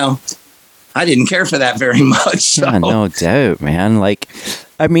 Well, I didn't care for that very much. So. Yeah, no doubt, man.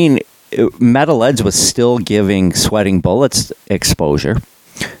 Metal Eds was still giving Sweating Bullets exposure.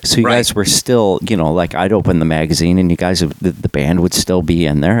 So you guys were still, I'd open the magazine and you guys, the band would still be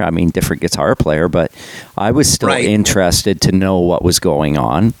in there. I mean, different guitar player, but I was still interested to know what was going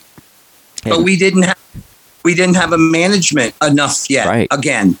on. But we didn't have a management enough yet.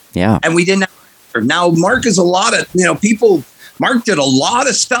 Again. Yeah. And we didn't have, now Mark is a lot of, people, Mark did a lot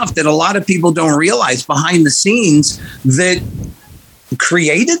of stuff that a lot of people don't realize behind the scenes that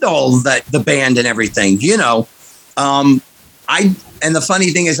created all that, the band and everything, and the funny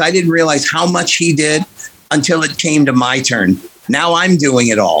thing is I didn't realize how much he did until it came to my turn. Now I'm doing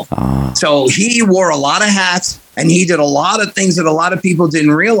it all. So he wore a lot of hats and he did a lot of things that a lot of people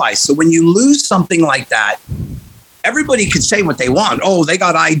didn't realize. So when you lose something like that, everybody could say what they want. Oh, they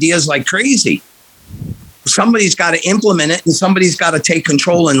got ideas like crazy. Somebody's got to implement it and somebody's got to take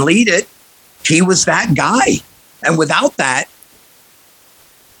control and lead it. He was that guy. And without that,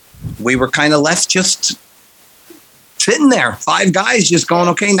 we were kind of left just sitting there, 5 guys just going,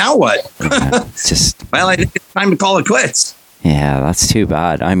 okay, now what? Yeah, well, I think it's time to call it quits. Yeah, that's too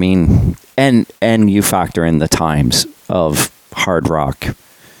bad. I mean, and you factor in the times of hard rock.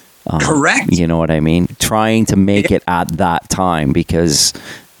 Correct. You know what I mean? Trying to make it at that time, because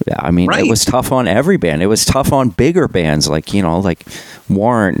Yeah, I mean, Right. it was tough on every band. It was tough on bigger bands like, like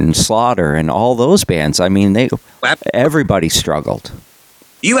Warrant and Slaughter and all those bands. I mean, everybody struggled.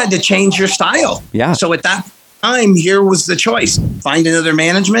 You had to change your style. Yeah. So at that time, here was the choice: find another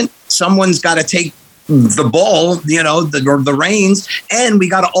management. Someone's got to take the ball, the reins, and we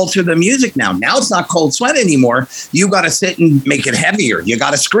got to alter the music now. Now it's not Cold Sweat anymore. You got to sit and make it heavier. You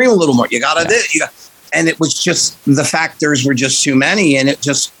got to scream a little more. You got to and it was just, the factors were just too many, and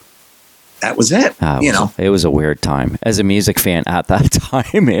that was it. It was a weird time as a music fan at that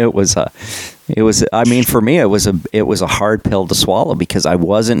time. I mean, for me, it was a hard pill to swallow because I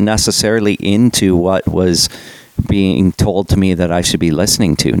wasn't necessarily into what was being told to me that I should be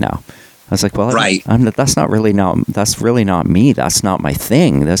listening to now. I was like, well, right. That's really not me. That's not my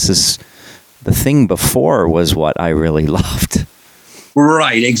thing. This is the thing before was what I really loved.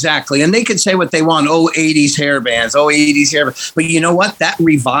 Right, exactly. And they could say what they want. Oh, 80s hair bands. Oh, 80s hair bands. But you know what? That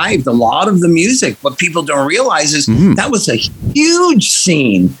revived a lot of the music. What people don't realize is that was a huge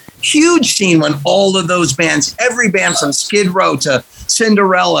scene when all of those bands, every band from Skid Row to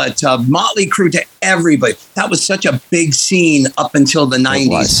Cinderella to Motley Crue to everybody, that was such a big scene up until the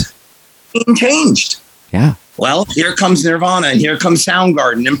 90s. It changed. Yeah. Well, here comes Nirvana and here comes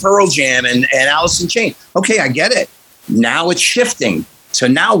Soundgarden and Pearl Jam and Alice in Chains. Okay, I get it. Now it's shifting. So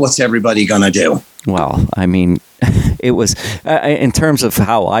now what's everybody going to do? Well, I mean, it was, in terms of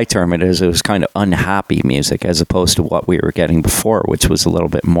how I term it, it was kind of unhappy music as opposed to what we were getting before, which was a little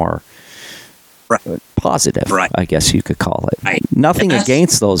bit more positive, I guess you could call it. Right. Nothing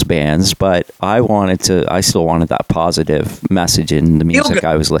against those bands, but I still wanted that positive message in the music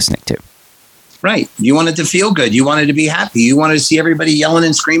I was listening to. Right. You wanted to feel good. You wanted to be happy. You wanted to see everybody yelling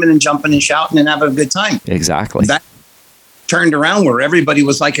and screaming and jumping and shouting and having a good time. Exactly. That turned around where everybody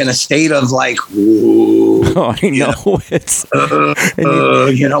was like in a state of like, ooh, I know. It's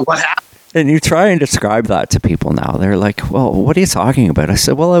what happened? And you try and describe that to people now. They're like, well, what are you talking about? I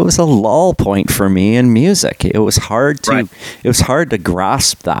said, well, it was a lull point for me in music. It was hard to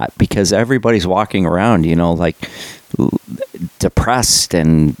grasp that because everybody's walking around, like depressed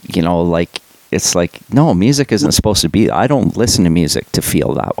and, like, it's like, no, music isn't supposed to be. I don't listen to music to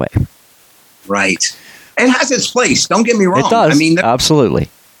feel that way. Right. It has its place. Don't get me wrong. It does. I mean, absolutely.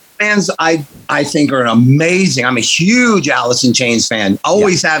 Fans, I think are amazing. I'm a huge Alice in Chains fan.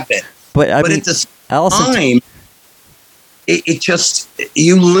 Always have been. But at the same time, it just,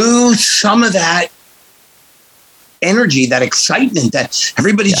 you lose some of that energy, that excitement, that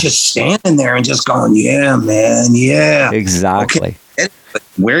everybody's just standing there and just going, yeah, man, yeah. Exactly. Okay. But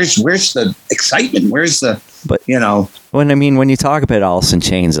where's the excitement? When you talk about Alice in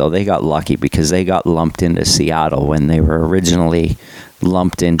Chains, though, they got lucky because they got lumped into Seattle when they were originally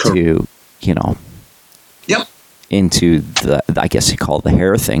lumped into, into the, I guess you call it the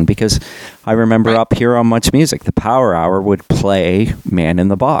hair thing, because I remember up here on Much Music, the Power Hour would play Man in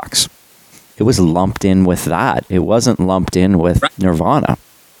the Box. It was lumped in with that. It wasn't lumped in with Nirvana.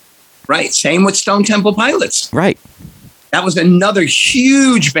 Right. Same with Stone Temple Pilots. Right. That was another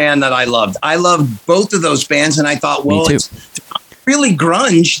huge band that I loved. I loved both of those bands, and I thought, well, it's not really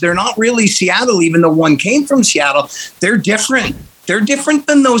grunge. They're not really Seattle, even though one came from Seattle. They're different. They're different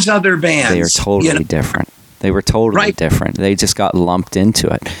than those other bands. They are totally different. They were totally different. They just got lumped into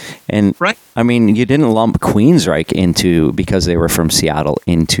it. And I mean, you didn't lump Queensryche into, because they were from Seattle,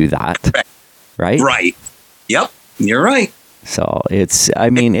 into that. Right? Right. Yep. You're right. So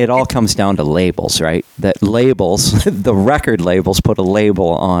it all comes down to labels, right? That labels, the record labels put a label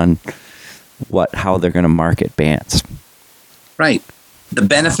on how they're going to market bands. Right. The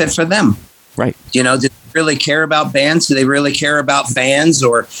benefit for them. Right. Do they really care about bands? Do they really care about fans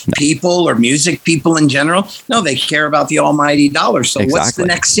or people or music people in general? No, they care about the almighty dollar. So what's the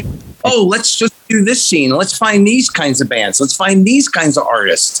next scene? Oh, let's just do this scene. Let's find these kinds of bands. Let's find these kinds of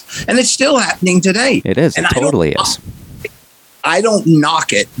artists. And it's still happening today. It is. It totally is. I don't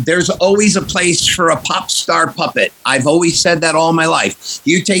knock it. There's always a place for a pop star puppet. I've always said that all my life.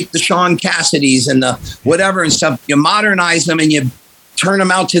 You take the Sean Cassidys and the whatever and stuff, you modernize them and you turn them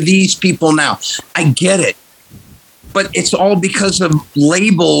out to these people now. I get it. But it's all because of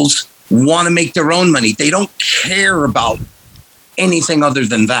labels want to make their own money. They don't care about anything other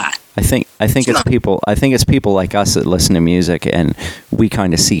than that. I think it's people like us that listen to music and we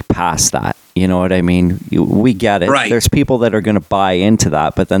kind of see past that. You know what I mean? We get it. Right. There's people that are going to buy into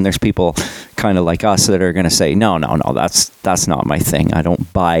that, but then there's people kind of like us that are going to say, no, that's not my thing. I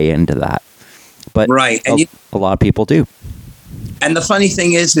don't buy into that. But and a lot of people do. And the funny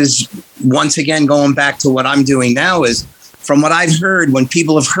thing is once again, going back to what I'm doing now, is from what I've heard, when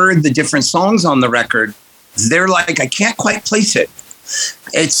people have heard the different songs on the record, they're like, I can't quite place it.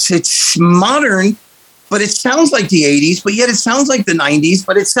 It's modern, but it sounds like the 80s, but yet it sounds like the 90s,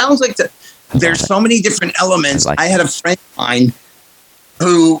 but it sounds like there's so many different elements. I had a friend of mine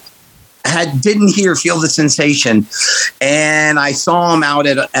who didn't hear Feel the Sensation, and I saw him out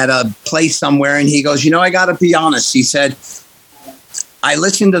at a place somewhere, and he goes, I got to be honest. He said, I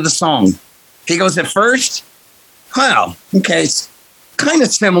listened to the song. He goes, at first, wow, okay, it's kind of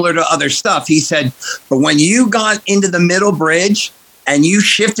similar to other stuff. He said, but when you got into the middle bridge and you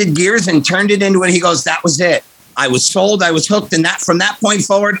shifted gears and turned it into it, he goes, that was it. I was sold, I was hooked, and from that point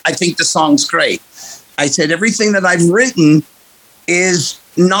forward, I think the song's great. I said, everything that I've written is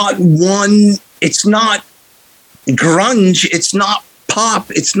not it's not grunge, it's not pop,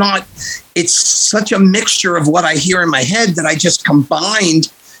 it's such a mixture of what I hear in my head that I just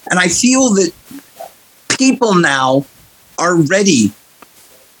combined. And I feel that people now are ready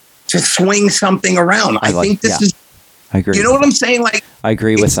to swing something around. I think this is, I agree. You know what I'm saying? Like, I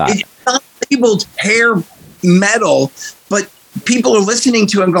agree with that. It's not labeled hair metal, but people are listening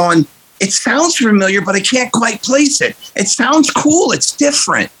to it and going, it sounds familiar, but I can't quite place it. It sounds cool. It's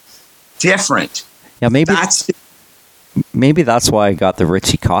different. Yeah, maybe that's why I got the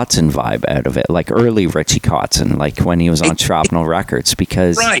Richie Kotzen vibe out of it, like early Richie Kotzen, like when he was on Shrapnel Records,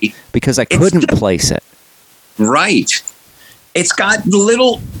 because I couldn't place it. Right. It's got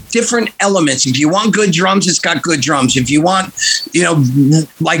little different elements. If you want good drums, it's got good drums. If you want,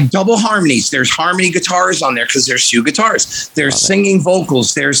 like double harmonies, there's harmony guitars on there because there's two guitars. There's singing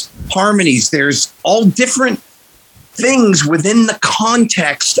vocals. There's harmonies. There's all different things within the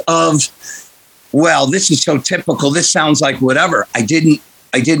context of, well, this is so typical. This sounds like whatever. I didn't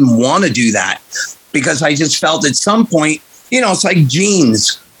want to do that because I just felt at some point, it's like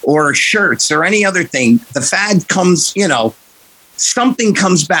jeans or shirts or any other thing. The fad comes, something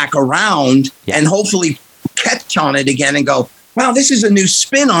comes back around and hopefully catch on it again and go, wow, this is a new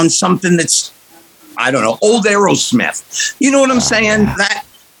spin on something that's, I don't know, old Aerosmith. You know what I'm saying? That,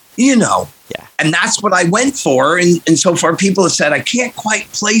 and that's what I went for. And so far people have said, I can't quite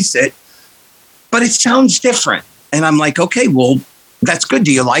place it, but it sounds different. And I'm like, okay, well, that's good.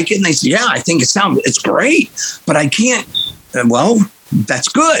 Do you like it? And they say, yeah, I think it's great, but I can't. Well, that's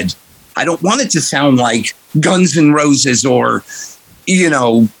good. I don't want it to sound like Guns N' Roses or,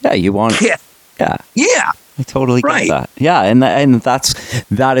 Yeah, you want Kiss. Yeah. Yeah. I totally get that. Yeah, and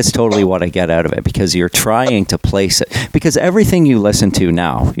that is totally what I get out of it, because you're trying to place it. Because everything you listen to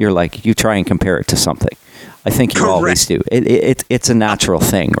now, you're like, you try and compare it to something. I think you always do. It's a natural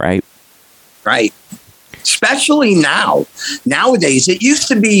thing, right? Right. Especially nowadays. It used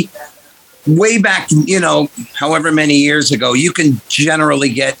to be way back, however many years ago, you can generally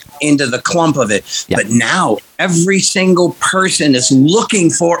get into the clump of it. Yeah. But now every single person is looking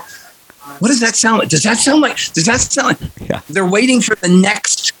for, what does that sound like? Does that sound like they're waiting for the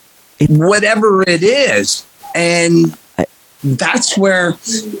next whatever it is? And that's where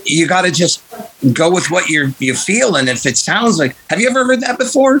you got to just go with what you feel. And if it sounds like, have you ever heard that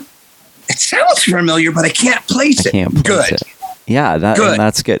before? It sounds familiar, but I can't place it. Good. Yeah,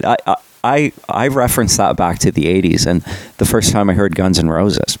 that's good. I referenced that back to the 80s and the first time I heard Guns N'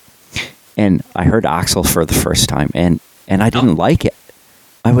 Roses, and I heard Axl for the first time, and I didn't like it.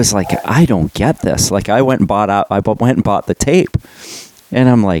 I was like, I don't get this. Like, I went and bought the tape, and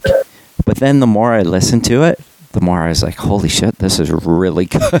I'm like, but then the more I listened to it, the more I was like, holy shit, this is really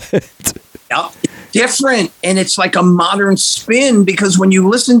good. Yep. Different, and it's like a modern spin, because when you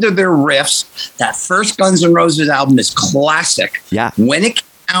listen to their riffs, that first Guns N' Roses album is classic. Yeah. When it came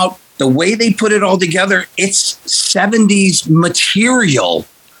out, the way they put it all together, it's 70s material,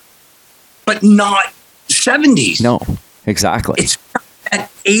 but not 70s. No, exactly. It's at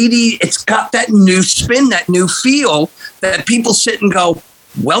 80, it's got that new spin, that new feel that people sit and go,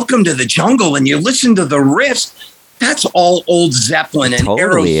 welcome to the jungle, and you listen to the riffs. That's all old Zeppelin and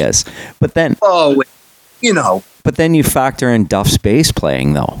totally is. But then, but then you factor in Duff's bass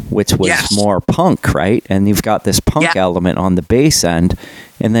playing, though, which was more punk, right? And you've got this punk element on the bass end,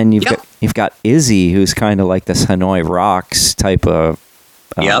 and then you've got Izzy, who's kind of like this Hanoi Rocks type of.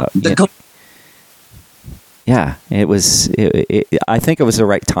 Yeah, it was. I think it was the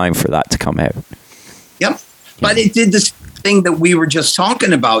right time for that to come out. Yep, but it did this thing that we were just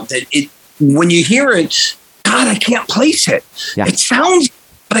talking about. That when you hear it, God, I can't place it. Yeah. It sounds,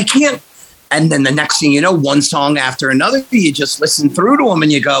 but I can't. And then the next thing you know, one song after another, you just listen through to them and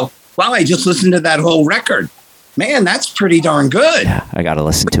you go, wow, I just listened to that whole record. Man, that's pretty darn good. Yeah, I got to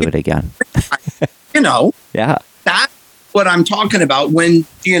listen to it again. Yeah. That's what I'm talking about when,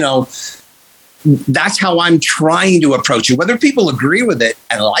 that's how I'm trying to approach it. Whether people agree with it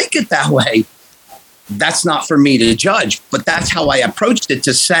and like it that way, that's not for me to judge, but that's how I approached it,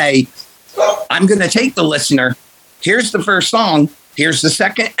 to say, I'm going to take the listener. Here's the first song. Here's the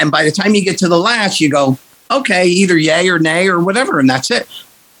second. And by the time you get to the last, you go, okay, either yay or nay or whatever. And that's it.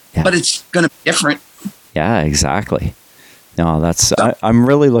 Yeah. But it's going to be different. Yeah, exactly. No, I'm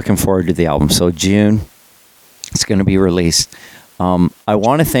really looking forward to the album. So June, it's going to be released. I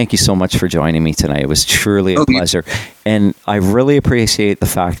want to thank you so much for joining me tonight. It was truly a pleasure. And I really appreciate the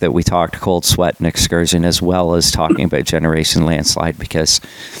fact that we talked Cold Sweat and Excursion, as well as talking about Generation Landslide, because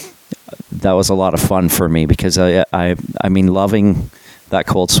that was a lot of fun for me, because I mean, loving that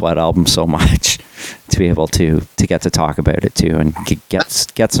Cold Sweat album so much, to be able to get to talk about it too, and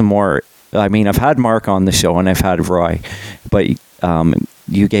get some more. I mean, I've had Mark on the show and I've had Roy, but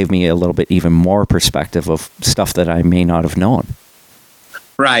you gave me a little bit even more perspective of stuff that I may not have known.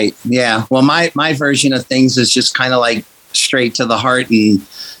 Right. Yeah. Well, my version of things is just kind of like straight to the heart, and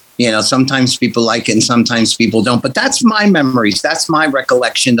sometimes people like it and sometimes people don't. But that's my memories. That's my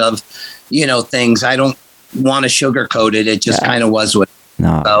recollection of things. I don't want to sugarcoat it. It just kind of was what.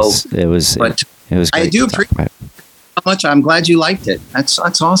 No, it was. Great. I do appreciate how much. I'm glad you liked it. That's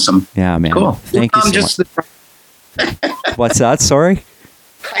awesome. Yeah, man. Cool. Thank you so much. What's that? Sorry.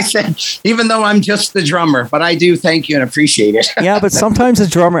 I said, even though I'm just the drummer, but I do thank you and appreciate it. Yeah, but sometimes a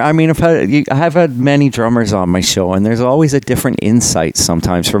drummer, I mean, I have had many drummers on my show, and there's always a different insight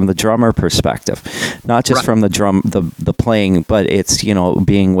sometimes from the drummer perspective, not just from the playing, but it's,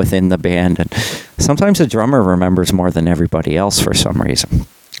 being within the band. And sometimes a drummer remembers more than everybody else for some reason.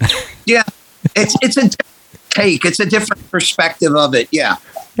 Yeah, it's a different take. It's a different perspective of it. Yeah.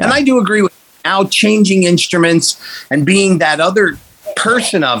 And I do agree with now changing instruments and being that other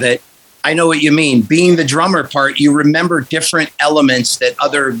person of it. I know what you mean. Being the drummer part, you remember different elements that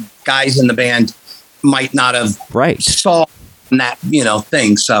other guys in the band might not have saw in that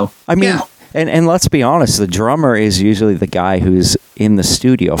thing. So I mean, and let's be honest, the drummer is usually the guy who's in the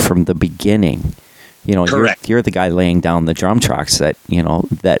studio from the beginning. You're the guy laying down the drum tracks that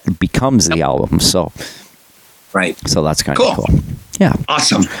that becomes the album. So so that's kind of cool. Yeah,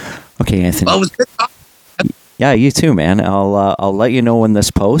 awesome. Okay, Anthony. Well, it was good talking. Yeah, you too, man. I'll let you know when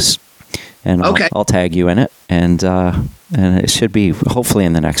this posts, and I'll tag you in it, and it should be hopefully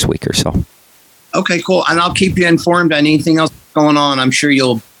in the next week or so. Okay, cool. And I'll keep you informed on anything else going on. I'm sure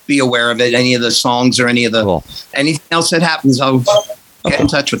you'll be aware of it. Any of the songs or anything else that happens, I'll get in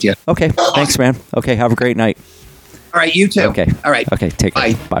touch with you. Okay, thanks, man. Okay, have a great night. All right, you too. Okay, all right. Okay, take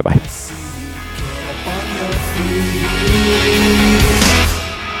care. Bye. Bye.